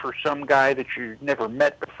vote for some guy that you've never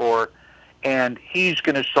met before, and he's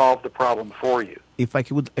going to solve the problem for you. If I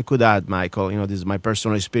could add, Michael, this is my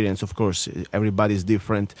personal experience. Of course, everybody's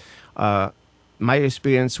different. My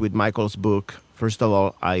experience with Michael's book, first of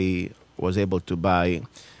all, I was able to buy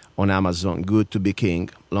on Amazon Good to Be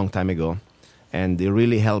King long time ago, and it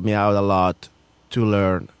really helped me out a lot to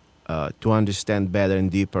learn, to understand better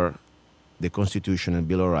and deeper the Constitution and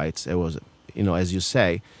Bill of Rights. It was, as you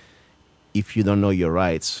say, if you don't know your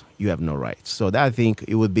rights, you have no rights. So that, I think,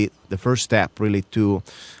 it would be the first step, really, to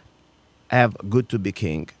have Good to Be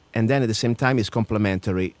King. And then at the same time, it's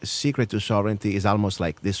complementary. Secret to Sovereignty is almost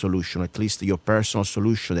like the solution, at least your personal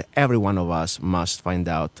solution that every one of us must find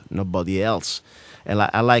out, nobody else. And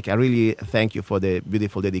I really thank you for the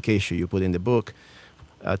beautiful dedication you put in the book.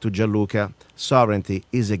 to Gianluca, sovereignty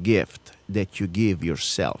is a gift that you give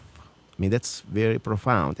yourself. I mean, that's very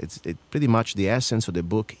profound. It's pretty much the essence of the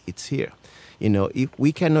book. It's here. If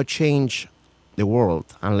we cannot change the world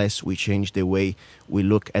unless we change the way we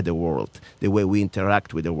look at the world, the way we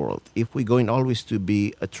interact with the world. If we're going always to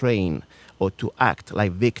be a train or to act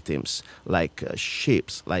like victims, like sheep,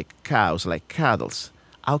 like cows, like cattle,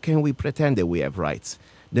 how can we pretend that we have rights?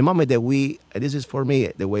 The moment that this is for me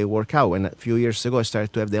the way it worked out, when a few years ago I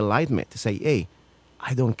started to have the enlightenment to say, hey,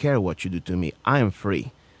 I don't care what you do to me, I am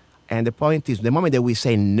free. And the point is, the moment that we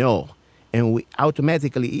say no, and we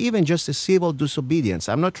automatically, even just a civil disobedience,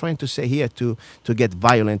 I'm not trying to say here to get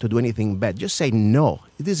violent, to do anything bad. Just say, no,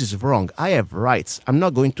 this is wrong. I have rights. I'm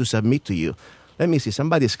not going to submit to you. Let me see.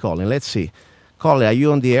 Somebody's calling. Let's see. Caller, are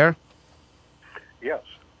you on the air? Yes.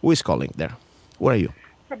 Who is calling there? Where are you?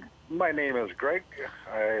 My name is Greg.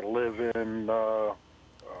 I live in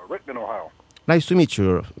Rittman, Ohio. Nice to meet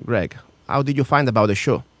you, Greg. How did you find about the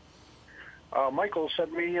show? Michael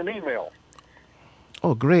sent me an email.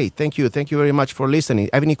 Oh, great. Thank you. Thank you very much for listening.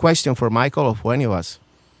 Have any question for Michael or for any of us?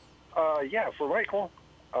 Yeah, for Michael.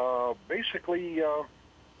 Basically,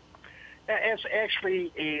 it's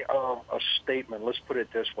actually a statement. Let's put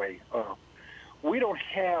it this way. We don't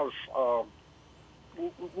have...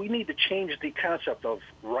 we need to change the concept of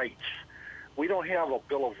rights. We don't have a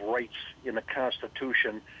Bill of Rights in the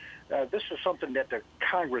Constitution. This is something that the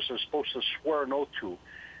Congress is supposed to swear an oath to.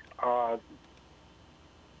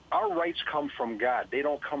 Our rights come from God. They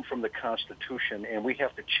don't come from the Constitution, and we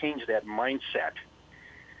have to change that mindset.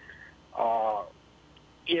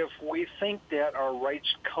 If we think that our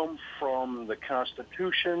rights come from the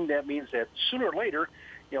Constitution, that means that sooner or later,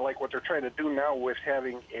 like what they're trying to do now with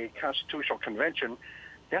having a constitutional convention,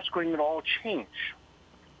 that's going to all change.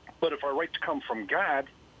 But if our rights come from God,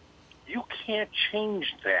 you can't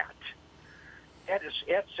change that.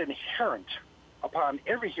 That's inherent upon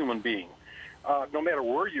every human being. No matter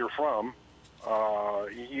where you're from,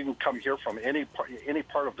 you can come here from any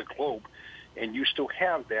part of the globe, and you still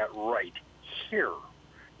have that right here.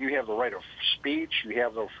 You have the right of speech. You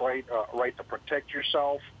have the right to protect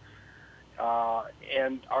yourself.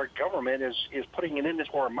 And our government is putting it into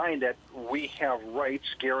our mind that we have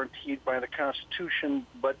rights guaranteed by the Constitution,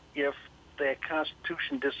 but if that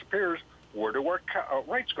Constitution disappears, where do our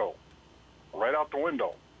rights go? Right out the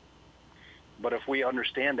window. But if we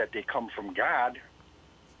understand that they come from God,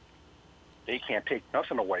 they can't take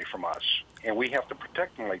nothing away from us, and we have to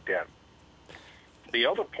protect them like that. The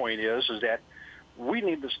other point is that we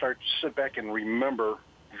need to start to sit back and remember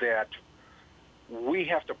that we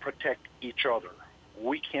have to protect each other.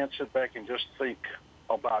 We can't sit back and just think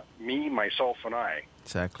about me, myself, and I.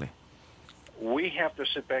 Exactly. We have to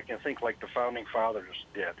sit back and think like the Founding Fathers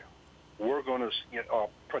did. We're going to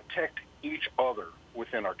protect each other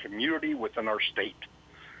within our community, within our state.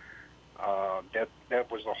 That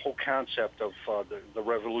was the whole concept of the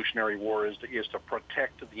Revolutionary War, is to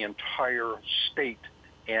protect the entire state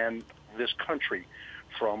and this country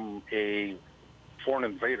from a foreign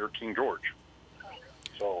invader, King George.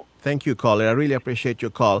 So, thank you, caller. I really appreciate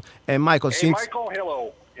your call. And Michael, Michael,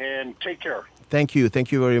 hello, and take care. Thank you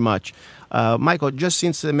very much. Michael, just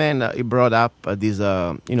since the man he brought up this,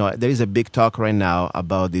 there is a big talk right now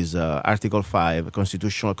about this Article 5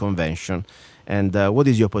 Constitutional Convention, and what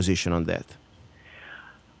is your position on that?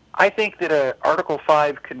 I think that an Article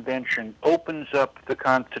 5 convention opens up the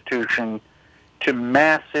Constitution to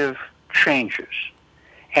massive changes.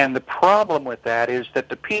 And the problem with that is that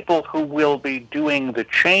the people who will be doing the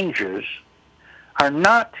changes are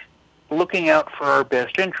not looking out for our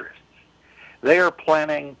best interests. They are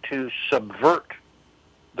planning to subvert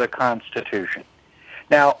the Constitution.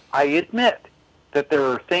 Now, I admit that there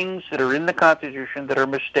are things that are in the Constitution that are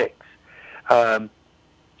mistakes.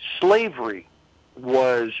 Slavery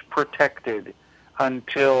was protected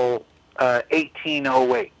until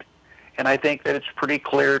 1808. And I think that it's pretty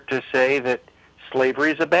clear to say that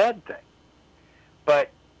slavery is a bad thing.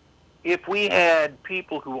 But if we had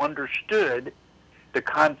people who understood the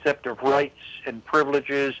concept of rights and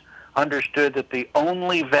privileges, understood that the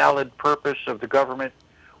only valid purpose of the government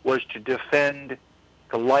was to defend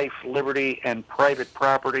the life, liberty, and private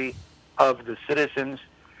property of the citizens,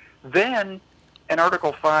 then an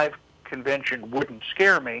Article 5 convention wouldn't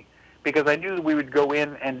scare me, because I knew we would go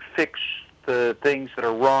in and fix the things that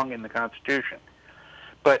are wrong in the Constitution.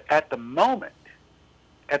 But at the moment,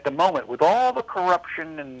 with all the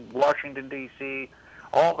corruption in Washington, D.C.,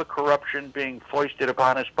 all the corruption being foisted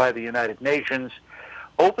upon us by the United Nations,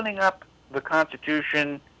 opening up the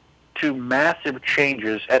Constitution to massive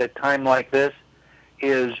changes at a time like this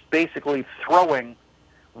is basically throwing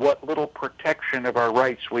what little protection of our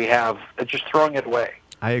rights we have, just throwing it away.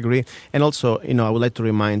 I agree. And also, I would like to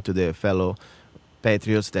remind to the fellow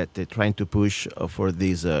patriots that they're trying to push for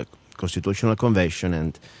this constitutional convention,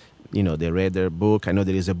 and they read their book. I know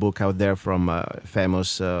there is a book out there from a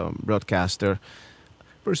famous broadcaster.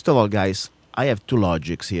 First of all, guys, I have two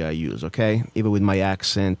logics here I use, okay? Even with my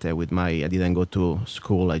accent, I didn't go to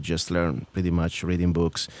school, I just learned pretty much reading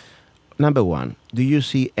books. Number one, do you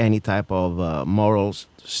see any type of moral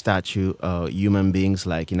statue, human beings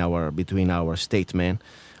like between our statesmen,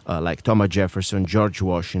 like Thomas Jefferson, George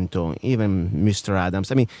Washington, even Mr.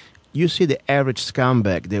 Adams? I mean, you see the average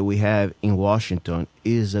scumbag that we have in Washington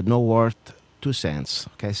is not worth 2 cents,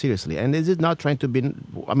 okay, seriously. And this is not trying to be,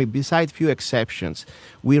 besides few exceptions,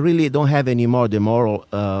 we really don't have anymore the moral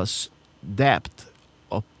depth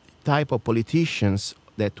of type of politicians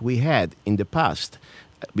that we had in the past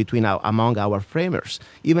among our framers.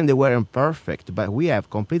 Even they were imperfect, but we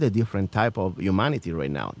have completely different type of humanity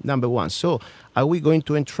right now, number one. So are we going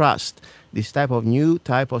to entrust this type of new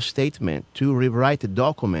type of statement to rewrite a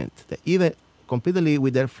document that even completely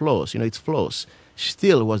with their flaws, its flaws,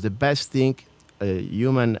 still was the best thing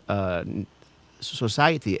human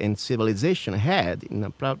society and civilization had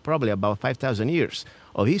in probably about 5,000 years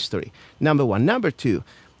of history? Number one. Number two,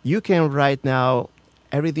 you can write now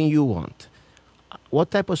everything you want. What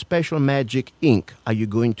type of special magic ink are you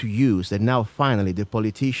going to use that now finally the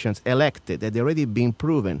politicians elected, that they already been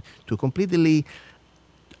proven to completely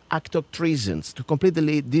act of treasons, to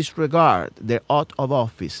completely disregard their oath of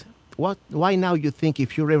office? Why now you think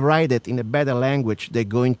if you rewrite it in a better language, they're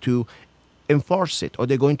going to enforce it or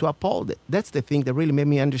they're going to uphold it? That's the thing that really made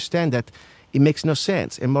me understand that it makes no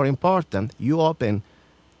sense. And more important, you open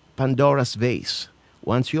Pandora's vase.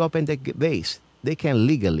 Once you open the vase, they can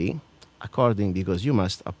legally, because you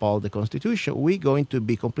must uphold the Constitution, we're going to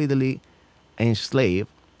be completely enslaved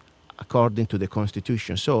according to the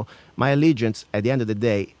Constitution. So my allegiance at the end of the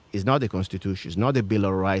day is not the Constitution, it's not the Bill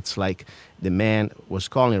of Rights like the man was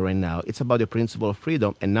calling right now. It's about the principle of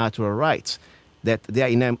freedom and natural rights that they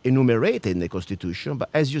are enumerated in the Constitution. But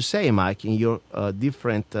as you say, Mike, in your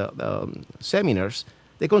different seminars,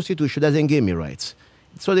 the Constitution doesn't give me rights.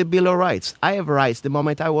 So the Bill of Rights, I have rights the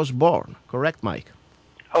moment I was born. Correct, Mike?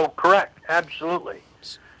 Oh, correct. Absolutely.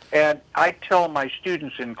 And I tell my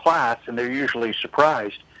students in class, and they're usually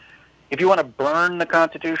surprised, if you want to burn the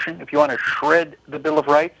Constitution, if you want to shred the Bill of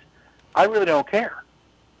Rights, I really don't care,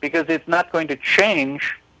 because it's not going to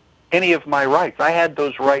change any of my rights. I had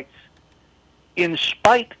those rights in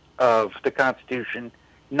spite of the Constitution,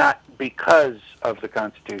 not because of the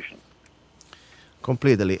Constitution.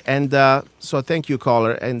 Completely. And so thank you,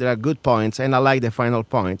 caller. And there are good points. And I like the final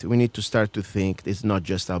point. We need to start to think it's not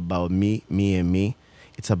just about me, and me.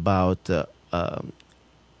 It's about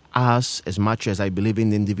us as much as I believe in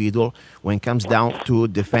the individual. When it comes down to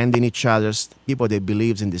defending each other's people that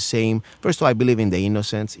believes in the same. First of all, I believe in the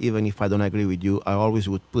innocence. Even if I don't agree with you, I always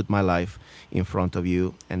would put my life in front of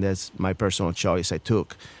you. And that's my personal choice I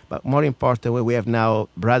took. But more importantly, we have now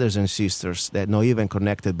brothers and sisters that not even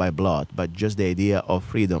connected by blood, but just the idea of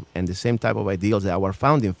freedom and the same type of ideals that our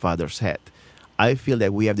founding fathers had. I feel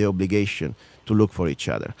that we have the obligation to look for each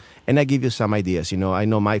other. And I give you some ideas. I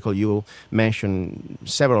know, Michael, you mentioned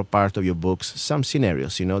several parts of your books, some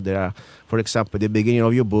scenarios. There are, for example, at the beginning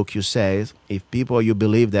of your book, you say, if people, you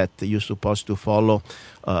believe that you're supposed to follow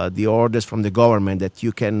the orders from the government, that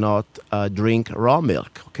you cannot drink raw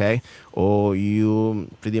milk, okay? Or you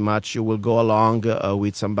will go along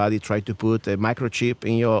with somebody try to put a microchip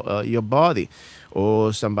in your body,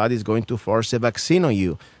 or somebody's going to force a vaccine on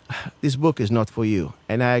you. This book is not for you.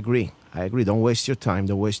 And I agree. Don't waste your time.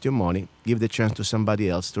 Don't waste your money. Give the chance to somebody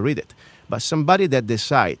else to read it. But somebody that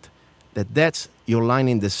decide that that's your line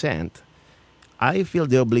in the sand, I feel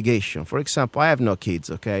the obligation. For example, I have no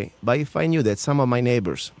kids, okay? But if I knew that some of my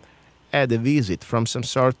neighbors had a visit from some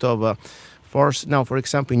sort of force. Now, for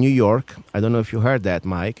example, in New York, I don't know if you heard that,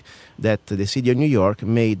 Mike, that the city of New York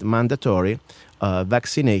made mandatory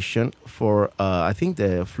vaccination for, I think,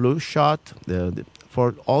 the flu shot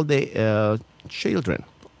for all the children.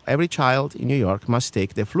 Every child in New York must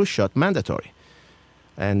take the flu shot mandatory.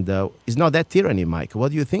 And it's not that tyranny, Mike.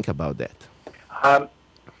 What do you think about that?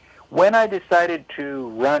 When I decided to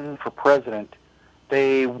run for president,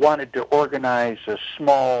 they wanted to organize a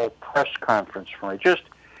small press conference for me. Just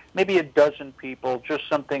maybe a dozen people, just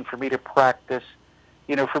something for me to practice,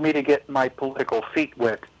 for me to get my political feet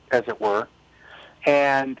wet, as it were.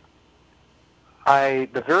 And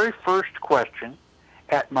the very first question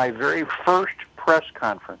at my very first press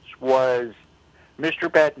conference was, Mr.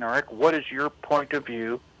 Badnarik, what is your point of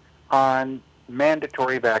view on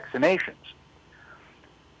mandatory vaccinations?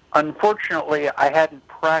 unfortunately, I hadn't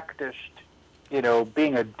practiced,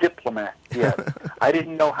 being a diplomat yet. I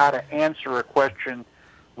didn't know how to answer a question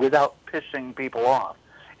without pissing people off.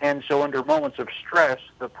 And so under moments of stress,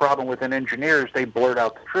 the problem with an engineer is they blurt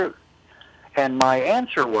out the truth. And my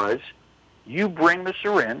answer was, you bring the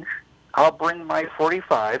syringe, I'll bring my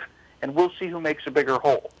 45, and we'll see who makes a bigger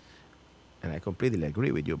hole. And I completely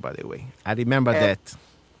agree with you, by the way. I remember that.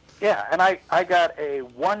 Yeah, and I got a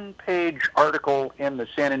one-page article in the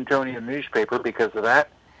San Antonio newspaper because of that,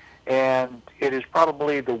 and it is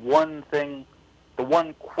probably the one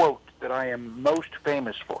quote that I am most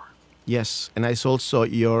famous for. Yes, and I saw also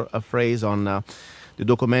your phrase on the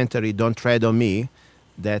documentary Don't Tread on Me,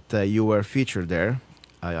 that you were featured there.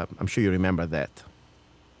 I'm sure you remember that.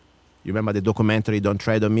 You remember the documentary Don't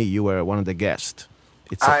Tread on Me? You were one of the guests.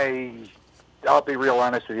 I'll be real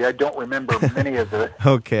honest with you. I don't remember many of the...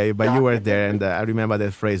 Okay, but you were there, and I remember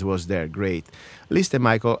that phrase was there. Great. Listen,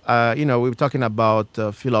 Michael, we were talking about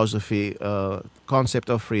philosophy,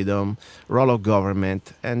 concept of freedom, role of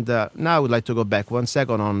government, and now I would like to go back 1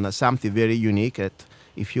 second on something very unique that,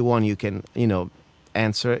 if you want, you can,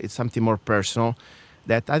 answer. It's something more personal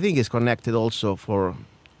that I think is connected also for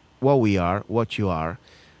what we are, what you are.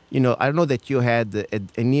 I know that you had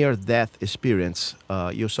a near-death experience.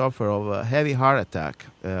 You suffered of a heavy heart attack.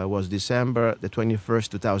 It was December the 21st,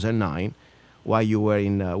 2009, while you were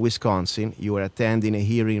in Wisconsin. You were attending a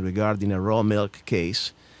hearing regarding a raw milk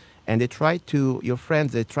case, and your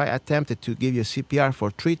friends attempted to give you CPR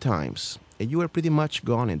for 3 times, and you were pretty much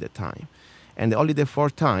gone in that time. And only the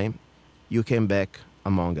 4th time, you came back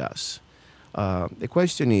among us. The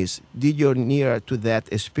question is, did your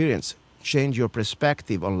near-to-death experience change your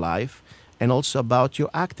perspective on life and also about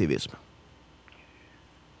your activism?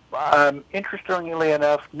 Interestingly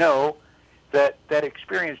enough, no, that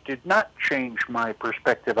experience did not change my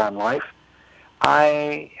perspective on life.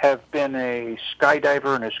 I have been a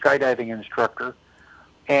skydiver and a skydiving instructor,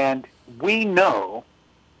 and we know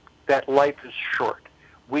that life is short.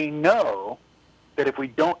 We know that if we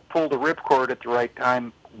don't pull the ripcord at the right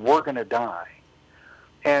time, we're going to die.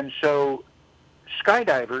 And so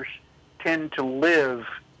skydivers tend to live,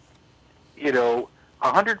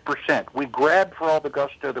 100%. We grab for all the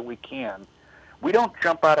gusto that we can. We don't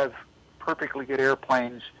jump out of perfectly good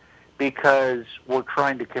airplanes because we're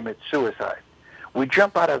trying to commit suicide. We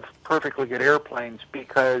jump out of perfectly good airplanes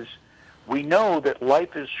because we know that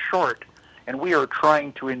life is short and we are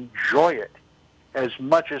trying to enjoy it as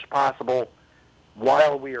much as possible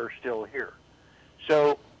while we are still here.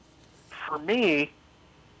 So for me,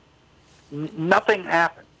 nothing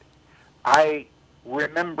happened. I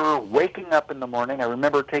remember waking up in the morning. I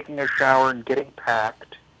remember taking a shower and getting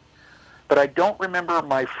packed. But I don't remember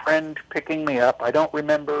my friend picking me up. I don't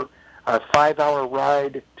remember a 5-hour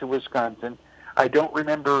ride to Wisconsin. I don't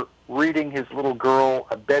remember reading his little girl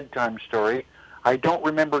a bedtime story. I don't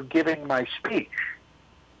remember giving my speech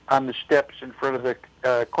on the steps in front of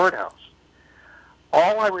the courthouse.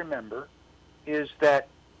 All I remember is that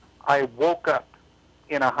I woke up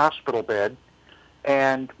in a hospital bed,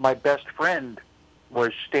 and my best friend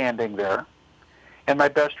was standing there, and my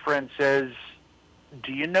best friend says,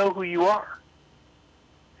 "Do you know who you are?"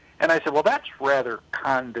 And I said, "Well, that's rather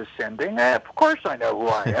condescending. Of course I know who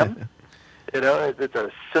I am." It's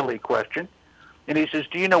a silly question. And he says,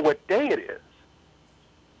 "Do you know what day it is?"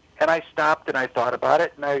 And I stopped and I thought about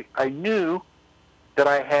it, and I knew that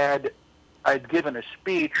I'd given a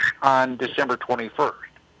speech on December 21st.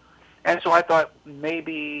 And so I thought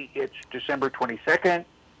maybe it's December 22nd,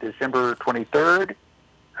 December 23rd.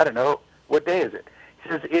 I don't know. What day is it? He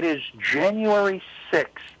says, "It is January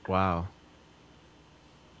 6th. Wow.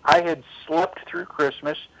 I had slept through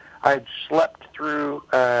Christmas. I had slept through,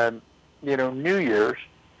 New Year's.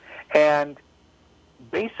 And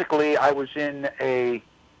basically I was in a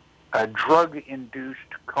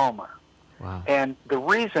drug-induced coma. Wow. And the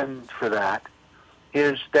reason for that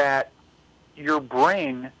is that your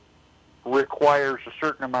brain requires a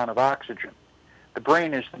certain amount of oxygen. The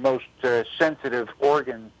brain is the most sensitive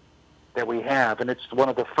organ that we have, and it's one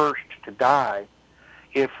of the first to die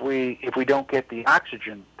if we don't get the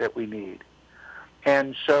oxygen that we need.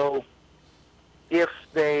 And so if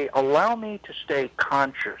they allow me to stay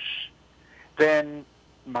conscious, then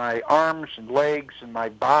my arms and legs and my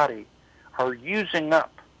body are using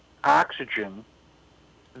up oxygen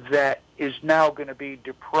that is now going to be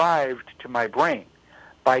deprived to my brain.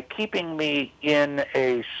 By keeping me in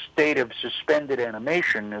a state of suspended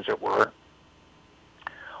animation, as it were,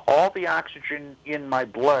 all the oxygen in my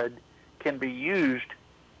blood can be used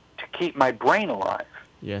to keep my brain alive.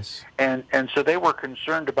 Yes. And so they were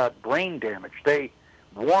concerned about brain damage. They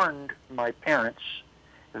warned my parents,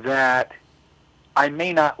 that I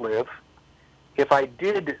may not live. If I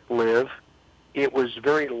did live, it was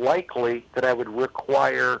very likely that I would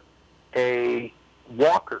require a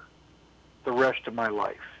walker the rest of my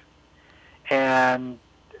life. And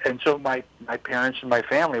so my parents and my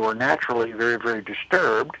family were naturally very, very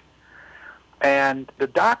disturbed. And the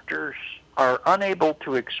doctors are unable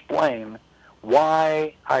to explain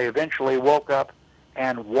why I eventually woke up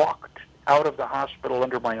and walked out of the hospital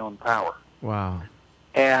under my own power. Wow.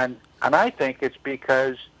 And I think it's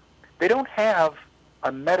because they don't have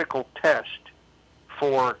a medical test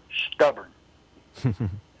for stubborn.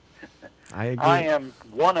 I agree. I am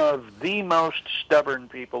one of the most stubborn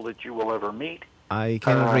people that you will ever meet. I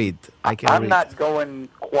can read. I'm not going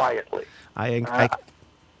quietly.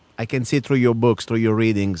 I can see through your books, through your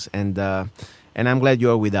readings, and I'm glad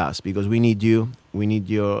you're with us because we need you. We need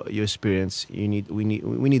your experience. We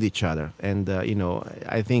need each other. And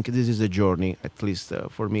I think this is a journey. At least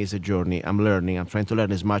for me, it's a journey. I'm learning. I'm trying to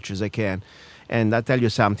learn as much as I can. And I tell you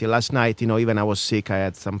something. Last night, even I was sick. I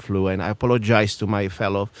had some flu, and I apologized to my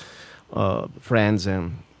fellow friends.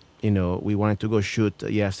 And we wanted to go shoot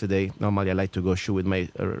yesterday. Normally, I like to go shoot with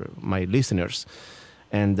my listeners.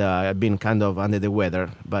 And I've been kind of under the weather.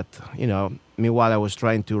 But, meanwhile, I was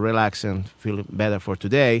trying to relax and feel better for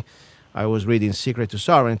today. I was reading Secret to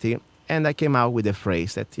Sovereignty, and I came out with a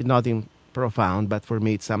phrase that is nothing profound, but for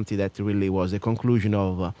me it's something that really was the conclusion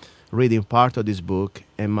of reading part of this book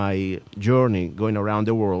and my journey going around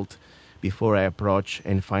the world before I approached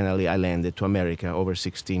and finally I landed to America over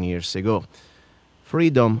 16 years ago.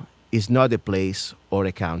 Freedom is not a place or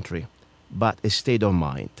a country, but a state of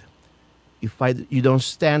mind. If you don't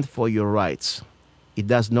stand for your rights, it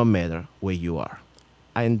does not matter where you are.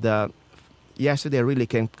 And yesterday really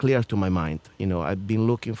came clear to my mind. I've been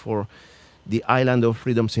looking for the island of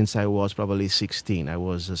freedom since I was probably 16. I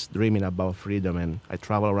was just dreaming about freedom, and I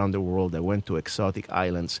traveled around the world. I went to exotic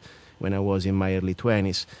islands when I was in my early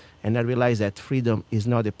 20s, and I realized that freedom is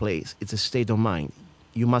not a place. It's a state of mind.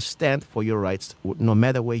 You must stand for your rights no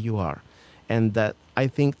matter where you are. And I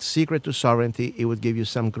think Secret to Sovereignty, it would give you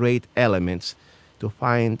some great elements to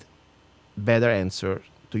find better answer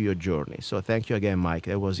to your journey. So thank you again, Mike.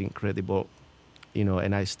 That was incredible.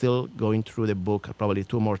 And I still going through the book probably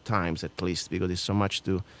 2 more times at least because there's so much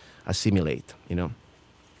to assimilate,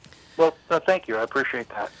 Well, thank you. I appreciate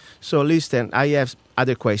that. So listen, I have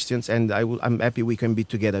other questions, and I'm happy we can be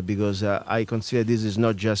together because I consider this is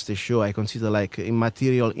not just a show. I consider like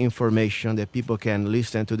immaterial information that people can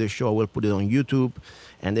listen to the show. I will put it on YouTube,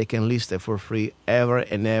 and they can listen for free ever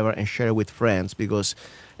and ever and share it with friends because,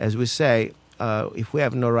 as we say, if we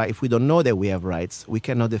have no right, if we don't know that we have rights, we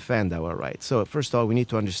cannot defend our rights. So first of all, we need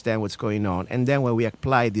to understand what's going on. And then when we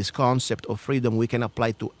apply this concept of freedom, we can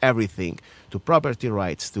apply to everything, to property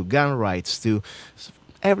rights, to gun rights, to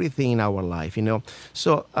everything in our life,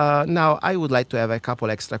 So now I would like to have a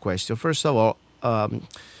couple extra questions. First of all,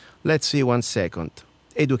 let's see 1 second.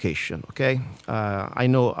 Education, okay? I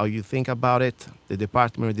know how you think about it, the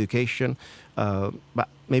Department of Education, but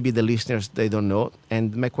maybe the listeners, they don't know.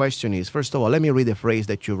 And my question is, first of all, let me read a phrase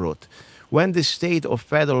that you wrote. When the state or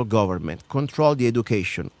federal government control the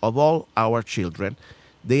education of all our children,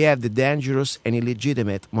 they have the dangerous and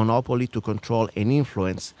illegitimate monopoly to control and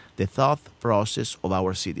influence the thought process of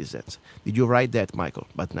our citizens. Did you write that, Michael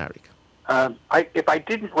Badnarik? If I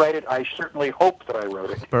didn't write it, I certainly hope that I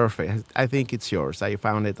wrote it. Perfect. I think it's yours. I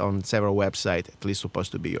found it on several websites, at least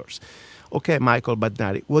supposed to be yours. Okay, Michael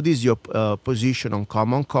Badnarik, what is your position on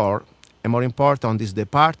Common Core, and more important, on this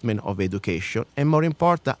Department of Education, and more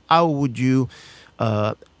important, how would you,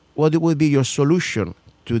 what would be your solution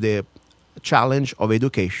to the challenge of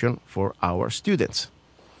education for our students?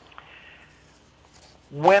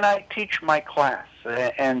 When I teach my class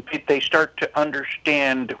and they start to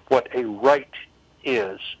understand what a right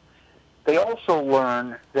is, they also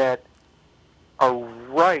learn that a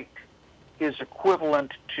right is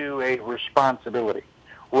equivalent to a responsibility.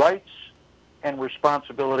 Rights and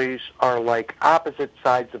responsibilities are like opposite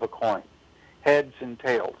sides of a coin, heads and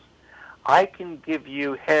tails. I can give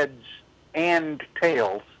you heads and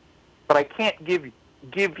tails, but I can't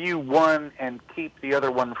give you one and keep the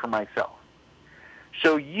other one for myself.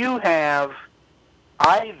 So you have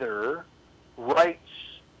either rights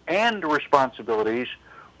and responsibilities,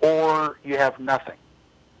 or you have nothing.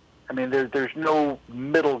 I mean, there's no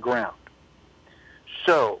middle ground.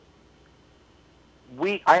 So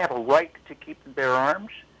I have a right to keep and bear arms,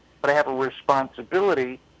 but I have a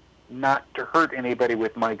responsibility not to hurt anybody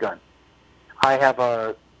with my gun. I have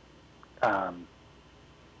a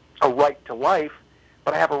right to life,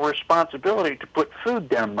 but I have a responsibility to put food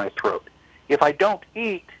down my throat. If I don't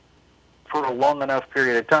eat for a long enough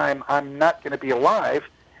period of time, I'm not going to be alive,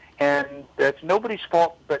 and that's nobody's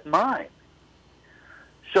fault but mine.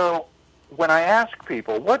 So when I ask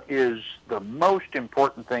people, what is the most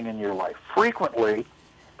important thing in your life? Frequently,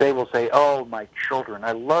 they will say, oh, my children.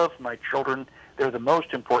 I love my children. They're the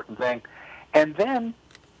most important thing. And then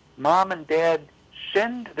mom and dad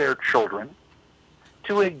send their children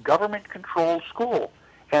to a government-controlled school,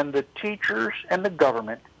 and the teachers and the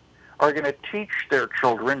government are going to teach their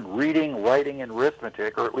children reading, writing, and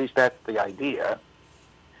arithmetic, or at least that's the idea.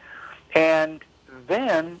 And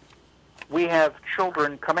then we have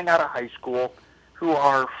children coming out of high school who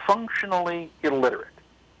are functionally illiterate.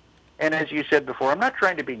 And as you said before, I'm not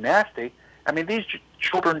trying to be nasty. I mean, these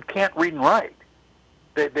children can't read and write.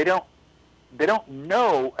 They don't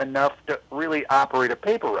know enough to really operate a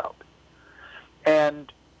paper route.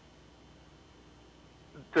 And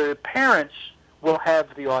the parents will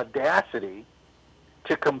have the audacity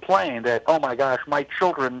to complain that, oh my gosh, my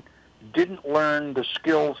children didn't learn the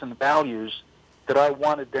skills and values that I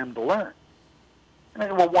wanted them to learn. And I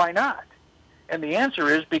said, well, why not? And the answer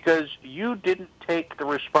is because you didn't take the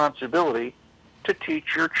responsibility to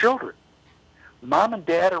teach your children. Mom and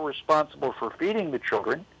dad are responsible for feeding the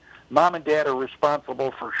children. Mom and dad are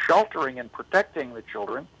responsible for sheltering and protecting the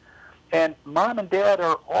children. And mom and dad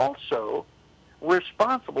are also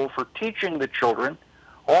responsible for teaching the children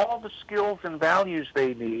all the skills and values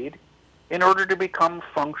they need in order to become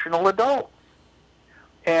functional adults.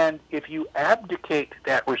 And if you abdicate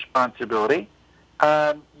that responsibility,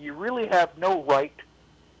 you really have no right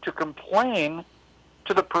to complain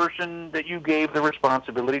to the person that you gave the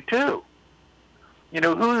responsibility to. You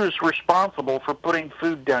know, who's responsible for putting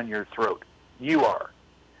food down your throat? You are.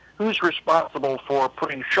 Who's responsible for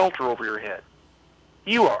putting shelter over your head?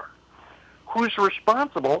 You are. Who's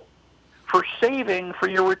responsible for saving for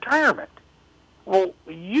your retirement? Well,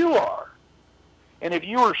 you are. And if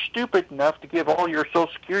you are stupid enough to give all your Social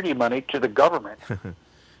Security money to the government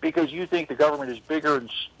because you think the government is bigger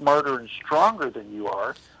and smarter and stronger than you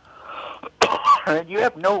are, and you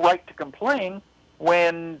have no right to complain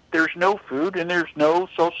when there's no food and there's no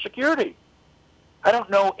Social Security. I don't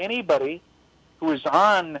know anybody who is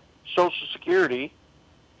on Social Security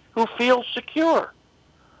who feels secure.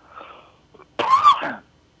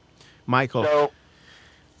 Michael, So,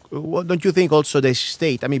 well, don't you think also the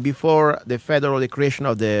state, I mean, before the creation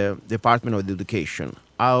of the Department of Education,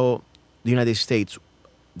 how the United States,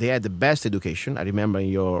 they had the best education. I remember in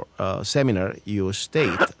your seminar, you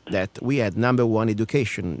state that we had number one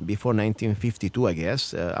education before 1952, I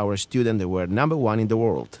guess. Our students, they were number one in the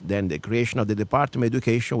world. Then the creation of the Department of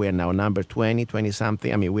Education, we are now number 20,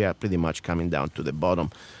 20-something. I mean, we are pretty much coming down to the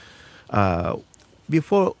bottom.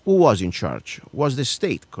 Before, who was in charge? Was the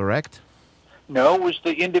state, correct? no, it was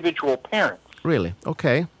the individual parents. Really?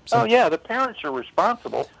 Okay. Oh, yeah, the parents are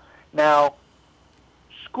responsible. Now,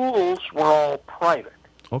 schools were all private.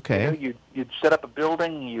 Okay. You know, you'd set up a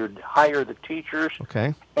building, you'd hire the teachers,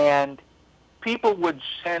 Okay. and people would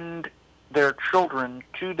send their children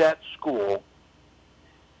to that school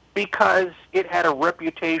because it had a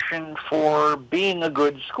reputation for being a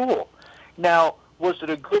good school. Now, was it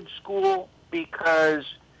a good school because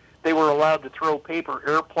they were allowed to throw paper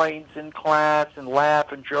airplanes in class and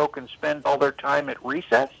laugh and joke and spend all their time at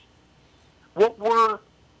recess? What were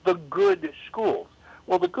the good schools?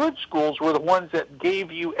 Well, the good schools were the ones that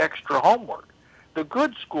gave you extra homework. The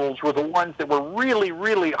good schools were the ones that were really,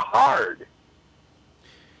 really hard.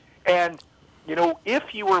 And, you know,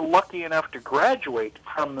 if you were lucky enough to graduate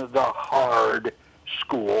from the hard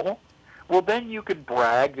school, well, then you could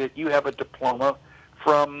brag that you have a diploma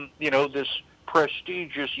from, you know, this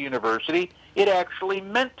prestigious university. It actually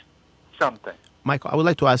meant something. Michael, I would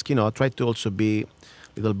like to ask, try to also be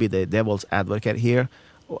a little bit the devil's advocate here.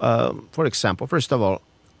 For example, first of all,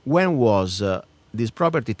 when was these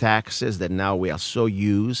property taxes that now we are so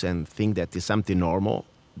used and think that is something normal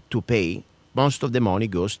to pay, most of the money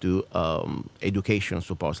goes to education,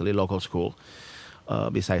 supposedly, local school,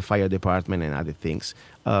 besides fire department and other things.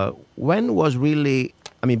 When was really,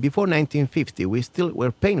 I mean, before 1950, we still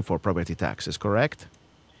were paying for property taxes, correct?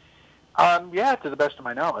 Yeah, to the best of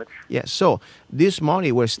my knowledge. Yes, so this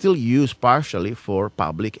money was still used partially for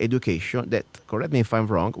public education that, correct me if I'm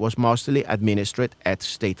wrong, was mostly administered at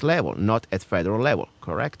state level, not at federal level,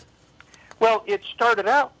 correct? Well, it started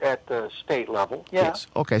out at the state level, yeah. Yes.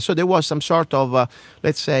 Okay, so there was some sort of,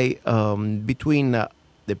 let's say, between the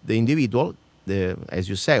individual, as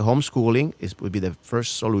you say, homeschooling would be the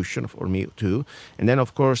first solution for me too. And then,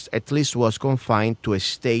 of course, at least was confined to a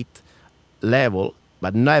state level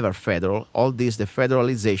but never federal. All this, the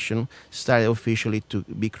federalization started officially to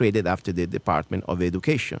be created after the Department of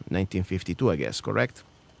Education, 1952, I guess, correct?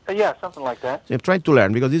 Yeah, something like that. So I'm trying to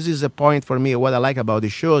learn, because this is a point for me. What I like about the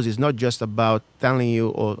shows is not just about telling you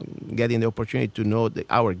or getting the opportunity to know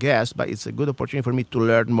our guests, but it's a good opportunity for me to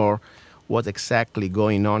learn more what's exactly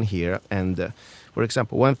going on here. And for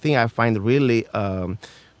example, one thing I find really,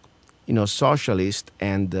 socialist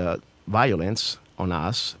and violence on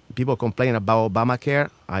us. People complain about Obamacare.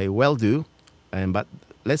 I well do, but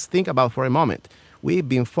let's think about for a moment. We've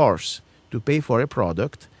been forced to pay for a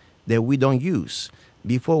product that we don't use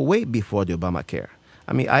way before the Obamacare.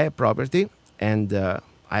 I mean, I have property, and I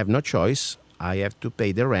have no choice. I have to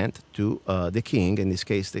pay the rent to the king, in this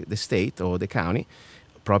case, the state or the county,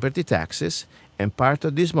 property taxes, and part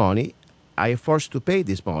of this money, I am forced to pay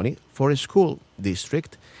this money for a school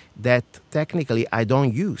district that technically I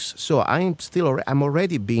don't use. So I'm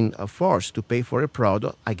already being forced to pay for a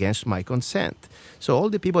product against my consent. So all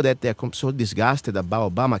the people that they're so disgusted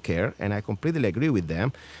about Obamacare, and I completely agree with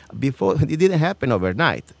them, before it didn't happen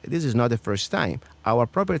overnight. This is not the first time. Our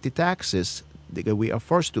property taxes that we are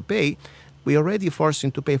forced to pay, we already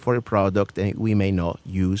forcing to pay for a product that we may not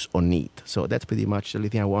use or need. So that's pretty much the only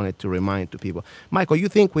thing I wanted to remind to people. Michael, you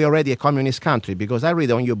think we're already a communist country? Because I read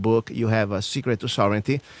on your book, you have a Secret to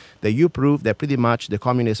Sovereignty, that you prove that pretty much the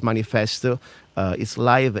Communist Manifesto is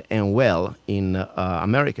live and well in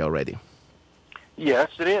America already. Yes,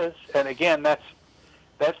 it is. And again, that's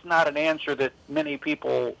not an answer that many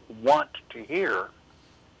people want to hear.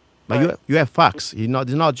 But you have facts. It's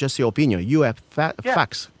not just your opinion. You have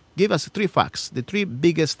facts. Give us 3 facts, the 3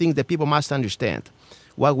 biggest things that people must understand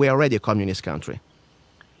while we're already a communist country.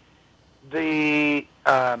 There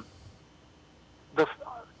are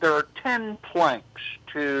 10 planks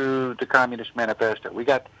to the Communist Manifesto. We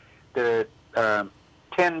got the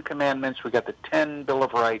 10 Commandments, we got the 10 Bill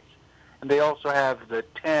of Rights, and they also have the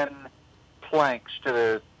 10 planks to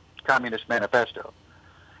the Communist Manifesto.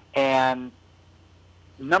 And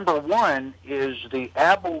number 1 is the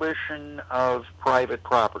abolition of private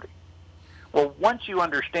property. Well, once you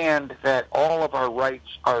understand that all of our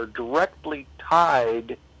rights are directly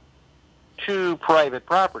tied to private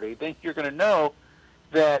property, then you're going to know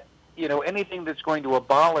that, anything that's going to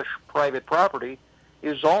abolish private property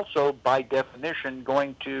is also, by definition,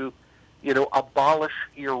 going to, abolish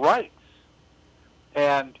your rights.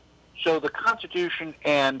 And so the Constitution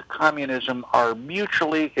and communism are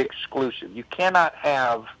mutually exclusive. You cannot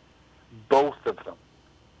have both of them.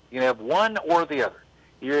 You have one or the other.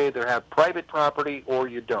 You either have private property or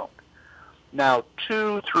you don't. Now,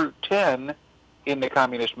 2 through 10 in the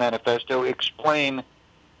Communist Manifesto explain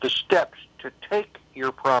the steps to take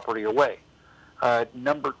your property away.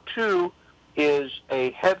 Number 2 is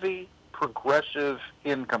a heavy progressive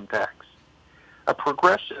income tax. A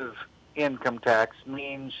progressive income tax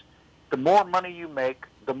means the more money you make,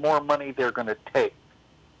 the more money they're going to take.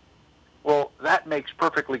 Well, that makes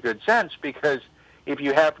perfectly good sense, because if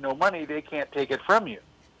you have no money, they can't take it from you.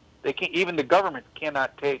 They can't, even the government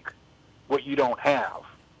cannot take what you don't have.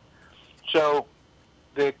 So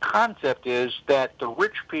the concept is that the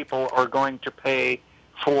rich people are going to pay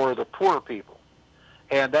for the poor people.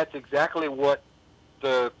 And that's exactly what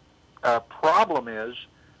the problem is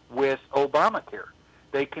with Obamacare.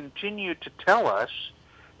 They continue to tell us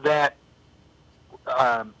that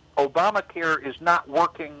Obamacare is not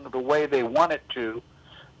working the way they want it to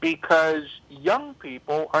because young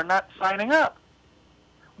people are not signing up.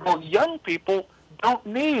 Well, young people don't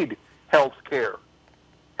need health care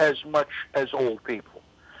as much as old people.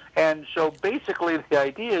 And so basically the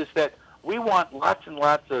idea is that we want lots and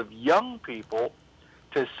lots of young people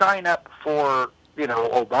to sign up for,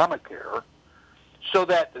 Obamacare, so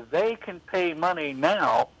that they can pay money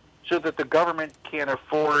now so that the government can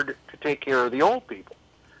afford to take care of the old people.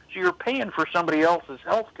 So you're paying for somebody else's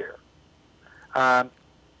health care.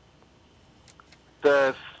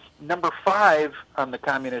 The number 5 on the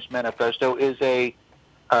Communist Manifesto is a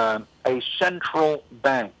central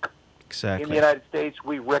bank. Exactly. In the United States,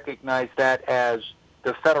 we recognize that as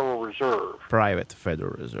the Federal Reserve. Private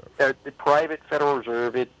Federal Reserve. The private Federal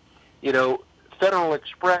Reserve. Federal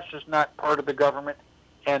Express is not part of the government,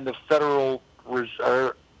 and the Federal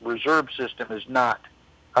Reserve System is not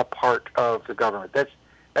a part of the government.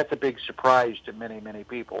 That's a big surprise to many, many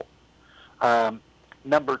people.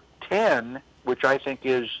 Number 10, which I think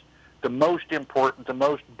is the most important, the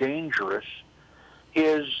most dangerous,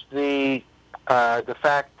 is the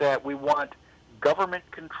fact that we want government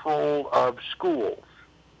control of schools.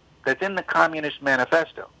 That's in the Communist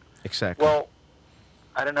Manifesto. Exactly. Well,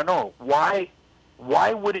 I don't know. Why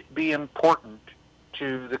would it be important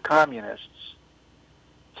to the communists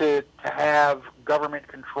to have government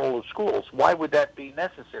control of schools. Why would that be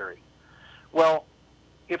necessary? Well,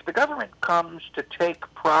 if the government comes to take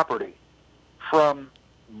property from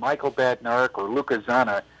Michael Badnarik or Luca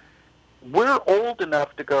Zanna, we're old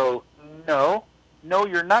enough to go, no,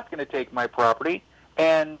 you're not going to take my property,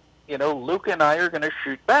 and, Luca and I are going to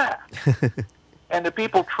shoot back. And the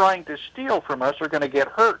people trying to steal from us are going to get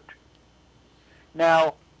hurt.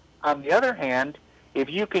 Now, on the other hand, if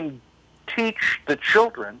you can teach the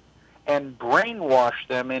children and brainwash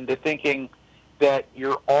them into thinking that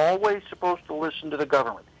you're always supposed to listen to the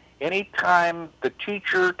government. Anytime the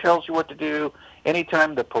teacher tells you what to do,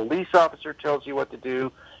 anytime the police officer tells you what to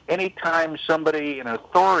do, anytime somebody in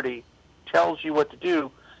authority tells you what to do,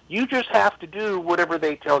 you just have to do whatever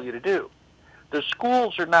they tell you to do. The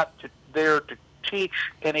schools are not there to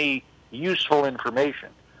teach any useful information.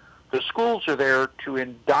 The schools are there to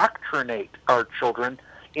indoctrinate our children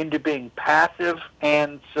into being passive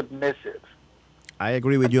and submissive. I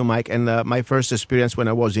agree with you, Mike. And my first experience when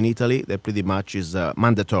I was in Italy, that pretty much is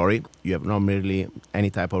mandatory. You have not really any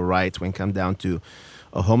type of rights when it comes down to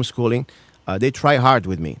homeschooling. They try hard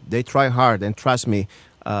with me. They try hard, and trust me,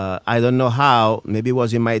 I don't know how. Maybe it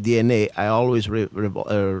was in my DNA. I always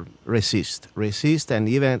resist, and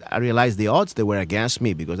even I realized the odds that were against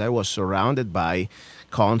me because I was surrounded by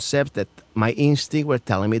concepts that my instinct were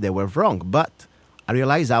telling me they were wrong. But I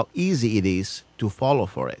realize how easy it is to follow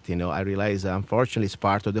for it. I realize, unfortunately, it's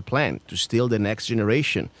part of the plan to steal the next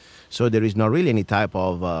generation. So there is not really any type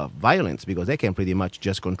of violence because they can pretty much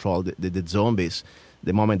just control the zombies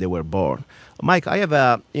the moment they were born. Mike, I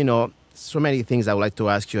have, so many things I would like to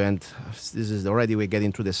ask you, and this is already we're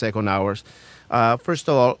getting to the second hours. First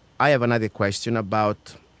of all, I have another question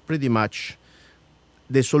about pretty much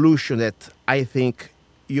the solution that I think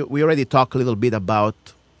we already talked a little bit about.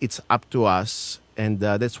 It's up to us. And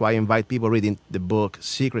that's why I invite people reading the book,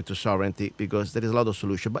 Secret to Sovereignty, because there is a lot of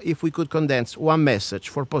solution. But if we could condense one message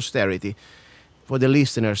for posterity, for the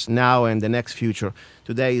listeners now and the next future.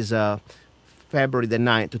 Today is February the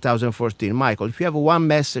 9th, 2014. Michael, if you have one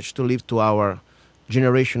message to leave to our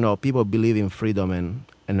generation of people believe in freedom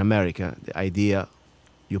and America, the idea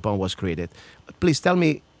UPenn was created, please tell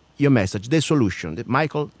me your message, the solution, the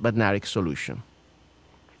Michael Badnarik solution.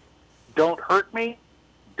 Don't hurt me,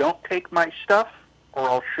 don't take my stuff, or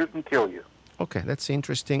I'll shoot and kill you. Okay, that's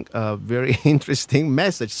interesting, very interesting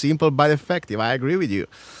message, simple but effective. I agree with you.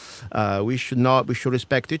 We should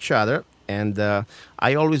respect each other. And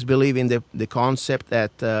I always believe in the concept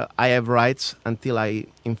that I have rights until I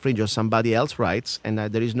infringe on somebody else's rights. And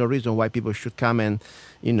there is no reason why people should come and,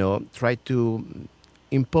 try to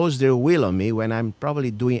impose their will on me when I'm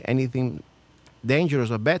probably doing anything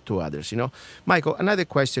dangerous or bad to others, Michael, another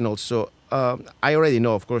question also. I already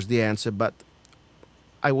know, of course, the answer, but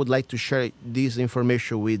I would like to share this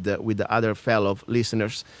information with the other fellow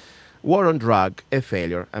listeners. War on drug, a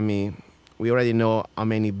failure. I mean, we already know how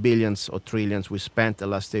many billions or trillions we spent the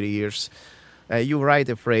last 30 years. You write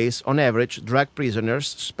a phrase, on average, drug prisoners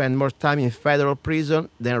spend more time in federal prison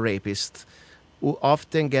than rapists, who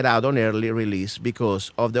often get out on early release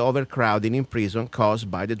because of the overcrowding in prison caused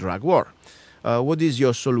by the drug war. What is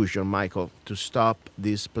your solution, Michael, to stop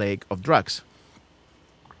this plague of drugs?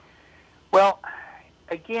 Well,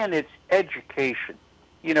 again, it's education.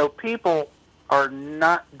 People are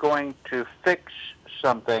not going to fix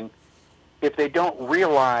something if they don't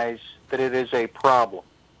realize that it is a problem.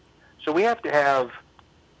 So we have to have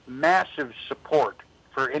massive support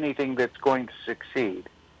for anything that's going to succeed.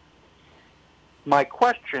 My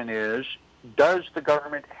question is, does the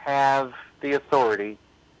government have the authority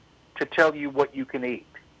to tell you what you can eat?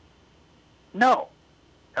 No.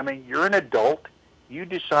 I mean, you're an adult. You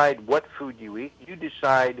decide what food you eat. You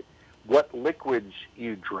decide what liquids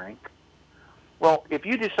you drink. Well, if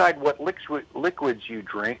you decide what liquids you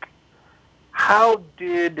drink, how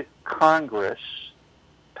did Congress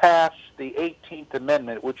pass the 18th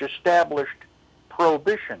Amendment, which established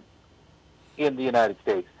prohibition in the United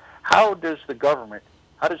States? How does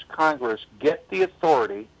Congress get the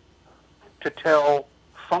authority to tell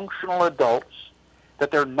functional adults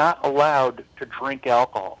that they're not allowed to drink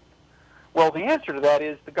alcohol? Well, the answer to that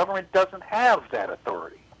is the government doesn't have that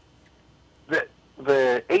authority.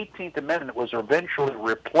 The 18th Amendment was eventually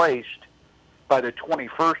replaced by the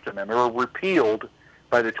 21st Amendment, or repealed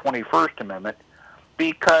by the 21st Amendment,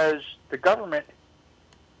 because the government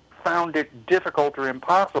found it difficult or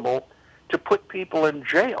impossible to put people in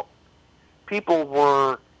jail. People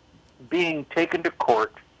were being taken to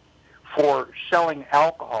court for selling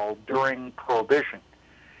alcohol during Prohibition.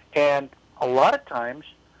 And a lot of times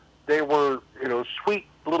they were, sweet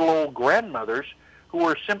little old grandmothers who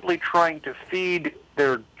were simply trying to feed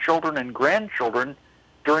their children and grandchildren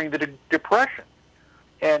during the Depression.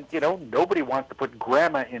 And, nobody wants to put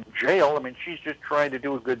Grandma in jail. I mean, she's just trying to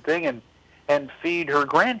do a good thing and feed her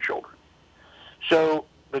grandchildren. So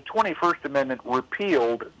the 21st Amendment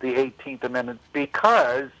repealed the 18th Amendment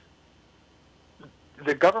because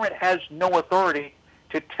the government has no authority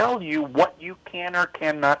to tell you what you can or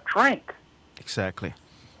cannot drink. Exactly.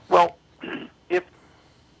 Well, if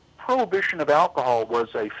prohibition of alcohol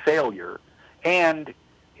was a failure and,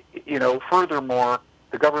 furthermore,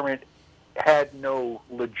 the government had no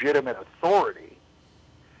legitimate authority,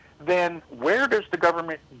 then where does the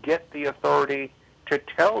government get the authority to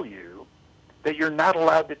tell you that you're not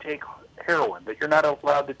allowed to take heroin, that you're not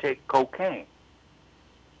allowed to take cocaine?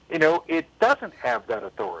 It doesn't have that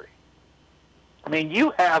authority. I mean,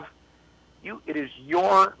 it is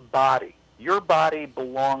your body. Your body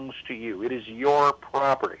belongs to you. It is your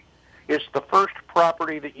property. It's the first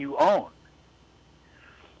property that you own.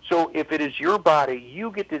 So if it is your body,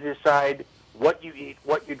 you get to decide what you eat,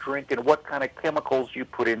 what you drink, and what kind of chemicals you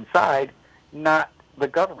put inside, not the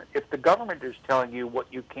government. If the government is telling you what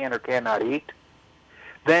you can or cannot eat,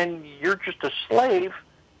 then you're just a slave,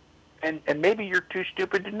 and maybe you're too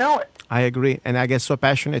stupid to know it. I agree, and I get so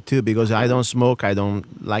passionate too because I don't smoke, I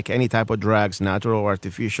don't like any type of drugs, natural or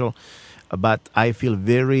artificial, but I feel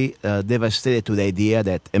very devastated to the idea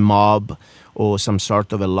that a mob or some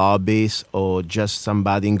sort of a lobbyist or just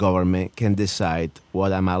somebody in government can decide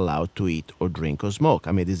what I'm allowed to eat or drink or smoke.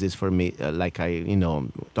 I mean, this is for me,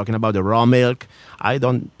 talking about the raw milk, I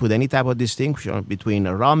don't put any type of distinction between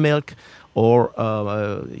raw milk or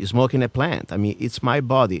smoking a plant. I mean, it's my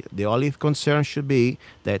body. The only concern should be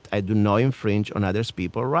that I do not infringe on others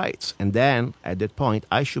people's rights. And then, at that point,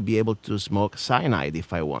 I should be able to smoke cyanide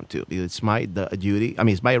if I want to. It's my duty. I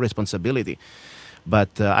mean, it's my responsibility.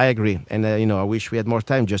 But I agree, and I wish we had more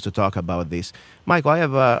time just to talk about this. Michael,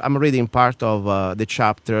 I'm reading part of the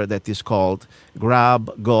chapter that is called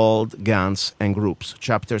 "Grab Gold, Guns, and Groups."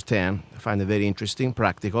 Chapter 10. I find it very interesting,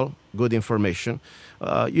 practical, good information.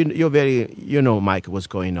 Mike, what's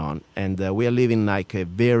going on, and we are living like a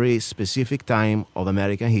very specific time of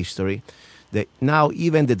American history. That now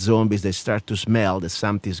even the zombies they start to smell that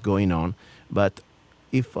something's going on, but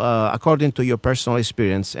if, according to your personal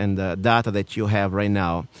experience and the data that you have right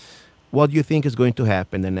now, what do you think is going to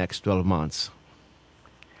happen in the next 12 months?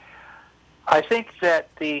 I think that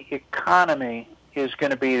the economy is going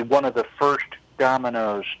to be one of the first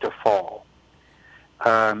dominoes to fall.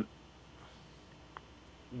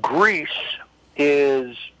 Greece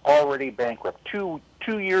is already bankrupt. Two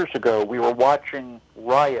years ago, we were watching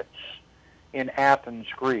riots in Athens,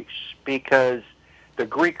 Greece, because the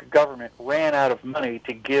Greek government ran out of money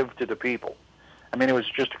to give to the people. I mean, it was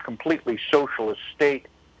just a completely socialist state,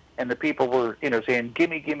 and the people were, saying,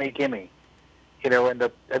 "Gimme, gimme, gimme," and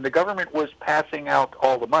the government was passing out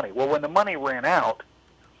all the money. Well, when the money ran out,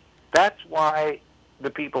 that's why the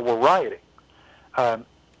people were rioting.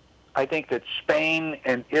 I think that Spain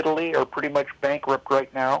and Italy are pretty much bankrupt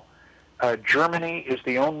right now. Germany is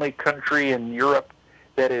the only country in Europe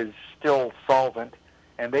that is still solvent,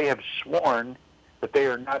 and they have sworn that they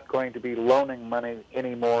are not going to be loaning money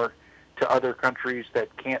anymore to other countries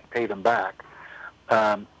that can't pay them back.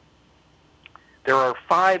 There are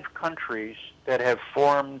 5 countries that have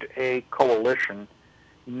formed a coalition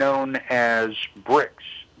known as BRICS,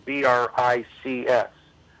 B-R-I-C-S,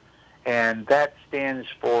 and that stands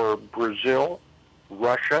for Brazil,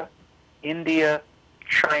 Russia, India,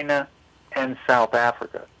 China, and South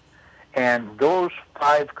Africa. And those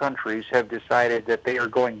 5 countries have decided that they are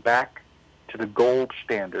going back to the gold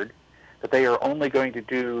standard, that they are only going to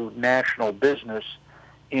do national business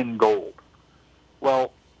in gold.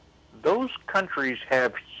 Well, those countries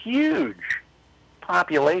have huge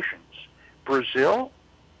populations. Brazil,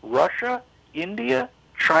 Russia, India,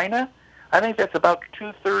 China, I think that's about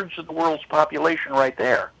 2/3 of the world's population right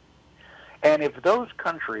there. And if those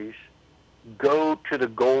countries go to the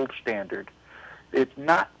gold standard, it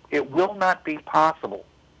will not be possible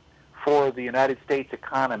for the United States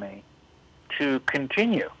economy to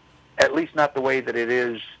continue, at least not the way that it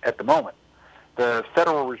is at the moment. The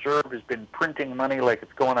Federal Reserve has been printing money like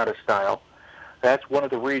it's going out of style. That's one of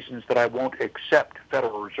the reasons that I won't accept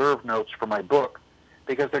Federal Reserve notes for my book,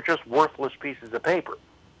 because they're just worthless pieces of paper.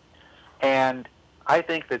 And I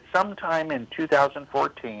think that sometime in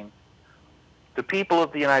 2014, the people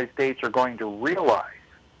of the United States are going to realize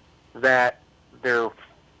that their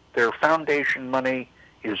foundation money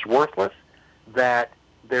is worthless, that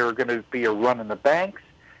there's going to be a run in the banks,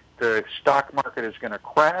 the stock market is going to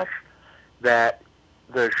crash, that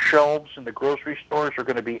the shelves in the grocery stores are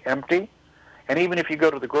going to be empty. And even if you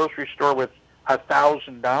go to the grocery store with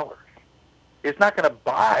 $1,000. It's not going to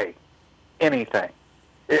buy anything.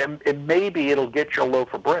 Maybe it'll get you a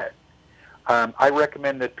loaf of bread. I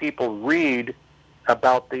recommend that people read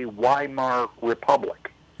about the Weimar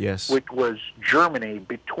Republic, Yes. which was Germany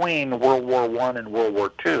between World War I and World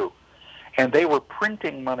War II. And they were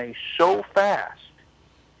printing money so fast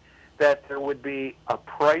that there would be a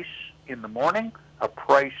price in the morning, a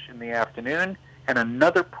price in the afternoon, and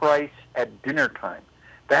another price at dinner time.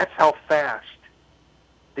 That's how fast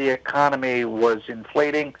the economy was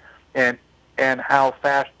inflating and how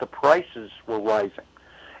fast the prices were rising.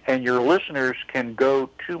 And your listeners can go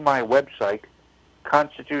to my website,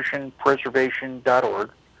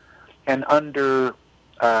 constitutionpreservation.org, and under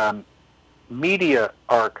Media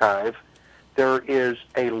Archive, there is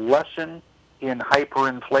a lesson in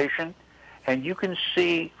hyperinflation, and you can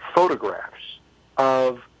see photographs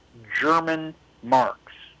of German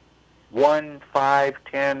marks, 1, 5,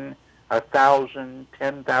 10, 1,000,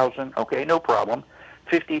 10,000, okay, no problem,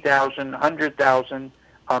 50,000, 100,000,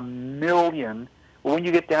 a million. When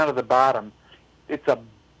you get down to the bottom, it's 1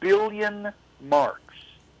 billion marks,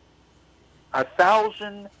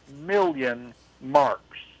 1,000 million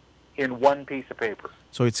marks in one piece of paper.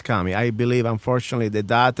 So it's coming. I believe, unfortunately, the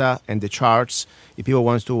data and the charts, if people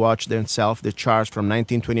want to watch themselves, the charts from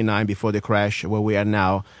 1929 before the crash, where we are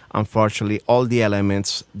now, unfortunately, all the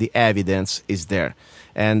elements, the evidence is there.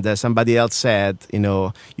 And somebody else said,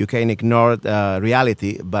 you can ignore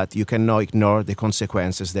reality, but you cannot ignore the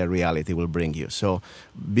consequences that reality will bring you. So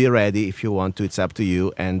be ready if you want to. It's up to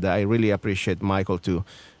you. And I really appreciate Michael to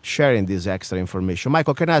sharing this extra information.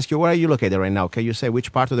 Michael, can I ask you, where are you located right now? Can you say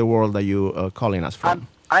which part of the world are you calling us from?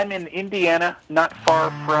 I'm in Indiana, not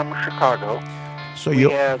far from Chicago. So we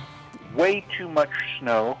have way too much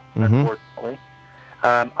snow, unfortunately.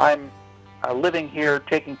 I'm living here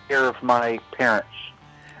taking care of my parents.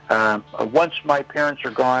 Once my parents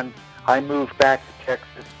are gone, I move back to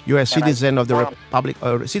Texas. You're a citizen of the Republic,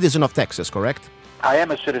 citizen of Texas, correct? I am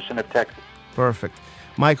a citizen of Texas. Perfect.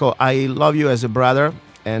 Michael, I love you as a brother,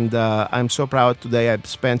 and I'm so proud today. I've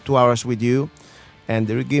spent 2 hours with you, and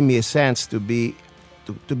it gave me a sense to be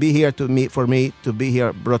here for me to be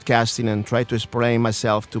here broadcasting and try to explain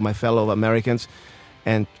myself to my fellow Americans.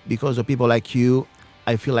 And because of people like you,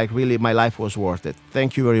 I feel like really my life was worth it.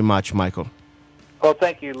 Thank you very much, Michael. Well,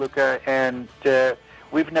 thank you, Luca. And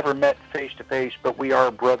we've never met face to face, but we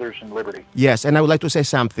are brothers in liberty. Yes, and I would like to say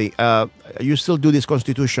something. You still do these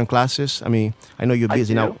Constitution classes? I mean, I know you're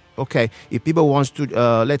busy now. Okay, if people wants to,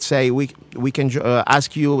 let's say we can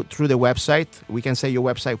ask you through the website. We can say your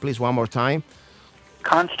website, please, one more time.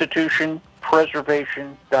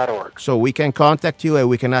 constitutionpreservation.org. So we can contact you and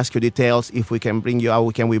we can ask you details if we can bring you, how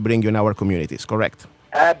can we bring you in our communities, correct?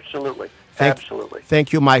 Absolutely. Absolutely.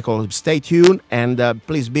 Thank you, Michael. Stay tuned and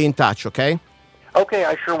please be in touch, okay? Okay,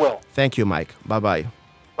 I sure will. Thank you, Mike. Bye-bye.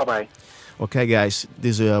 Bye-bye. Okay, guys,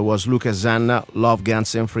 this was Luca Zanna, Love,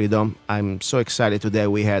 Guns, and Freedom. I'm so excited today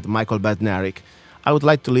we had Michael Badnarik. I would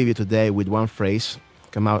like to leave you today with one phrase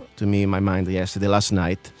come out to me in my mind last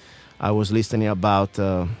night. I was listening about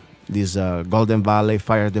this Golden Valley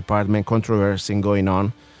Fire Department controversy going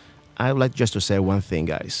on. I would like just to say one thing,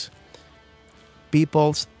 guys.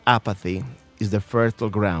 People's apathy is the fertile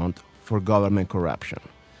ground for government corruption.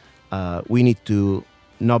 We need to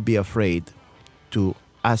not be afraid to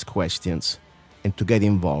ask questions and to get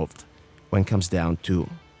involved when it comes down to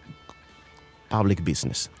public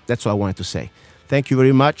business. That's all I wanted to say. Thank you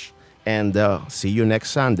very much, and see you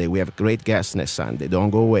next Sunday. We have great guests next Sunday. Don't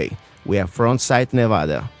go away. We have Frontside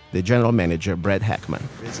Nevada, the general manager, Brett Hackman.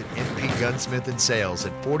 Visit NP Gunsmith and Sales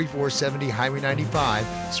at 4470 Highway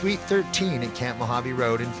 95, Suite 13 at Camp Mojave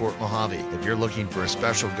Road in Fort Mojave. If you're looking for a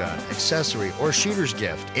special gun, accessory, or shooter's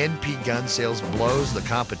gift, NP Gun Sales blows the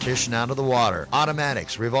competition out of the water.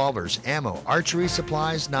 Automatics, revolvers, ammo, archery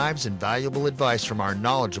supplies, knives, and valuable advice from our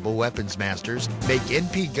knowledgeable weapons masters make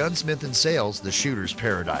NP Gunsmith and Sales the shooter's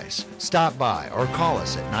paradise. Stop by or call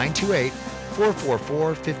us at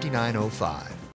 928-444-5905.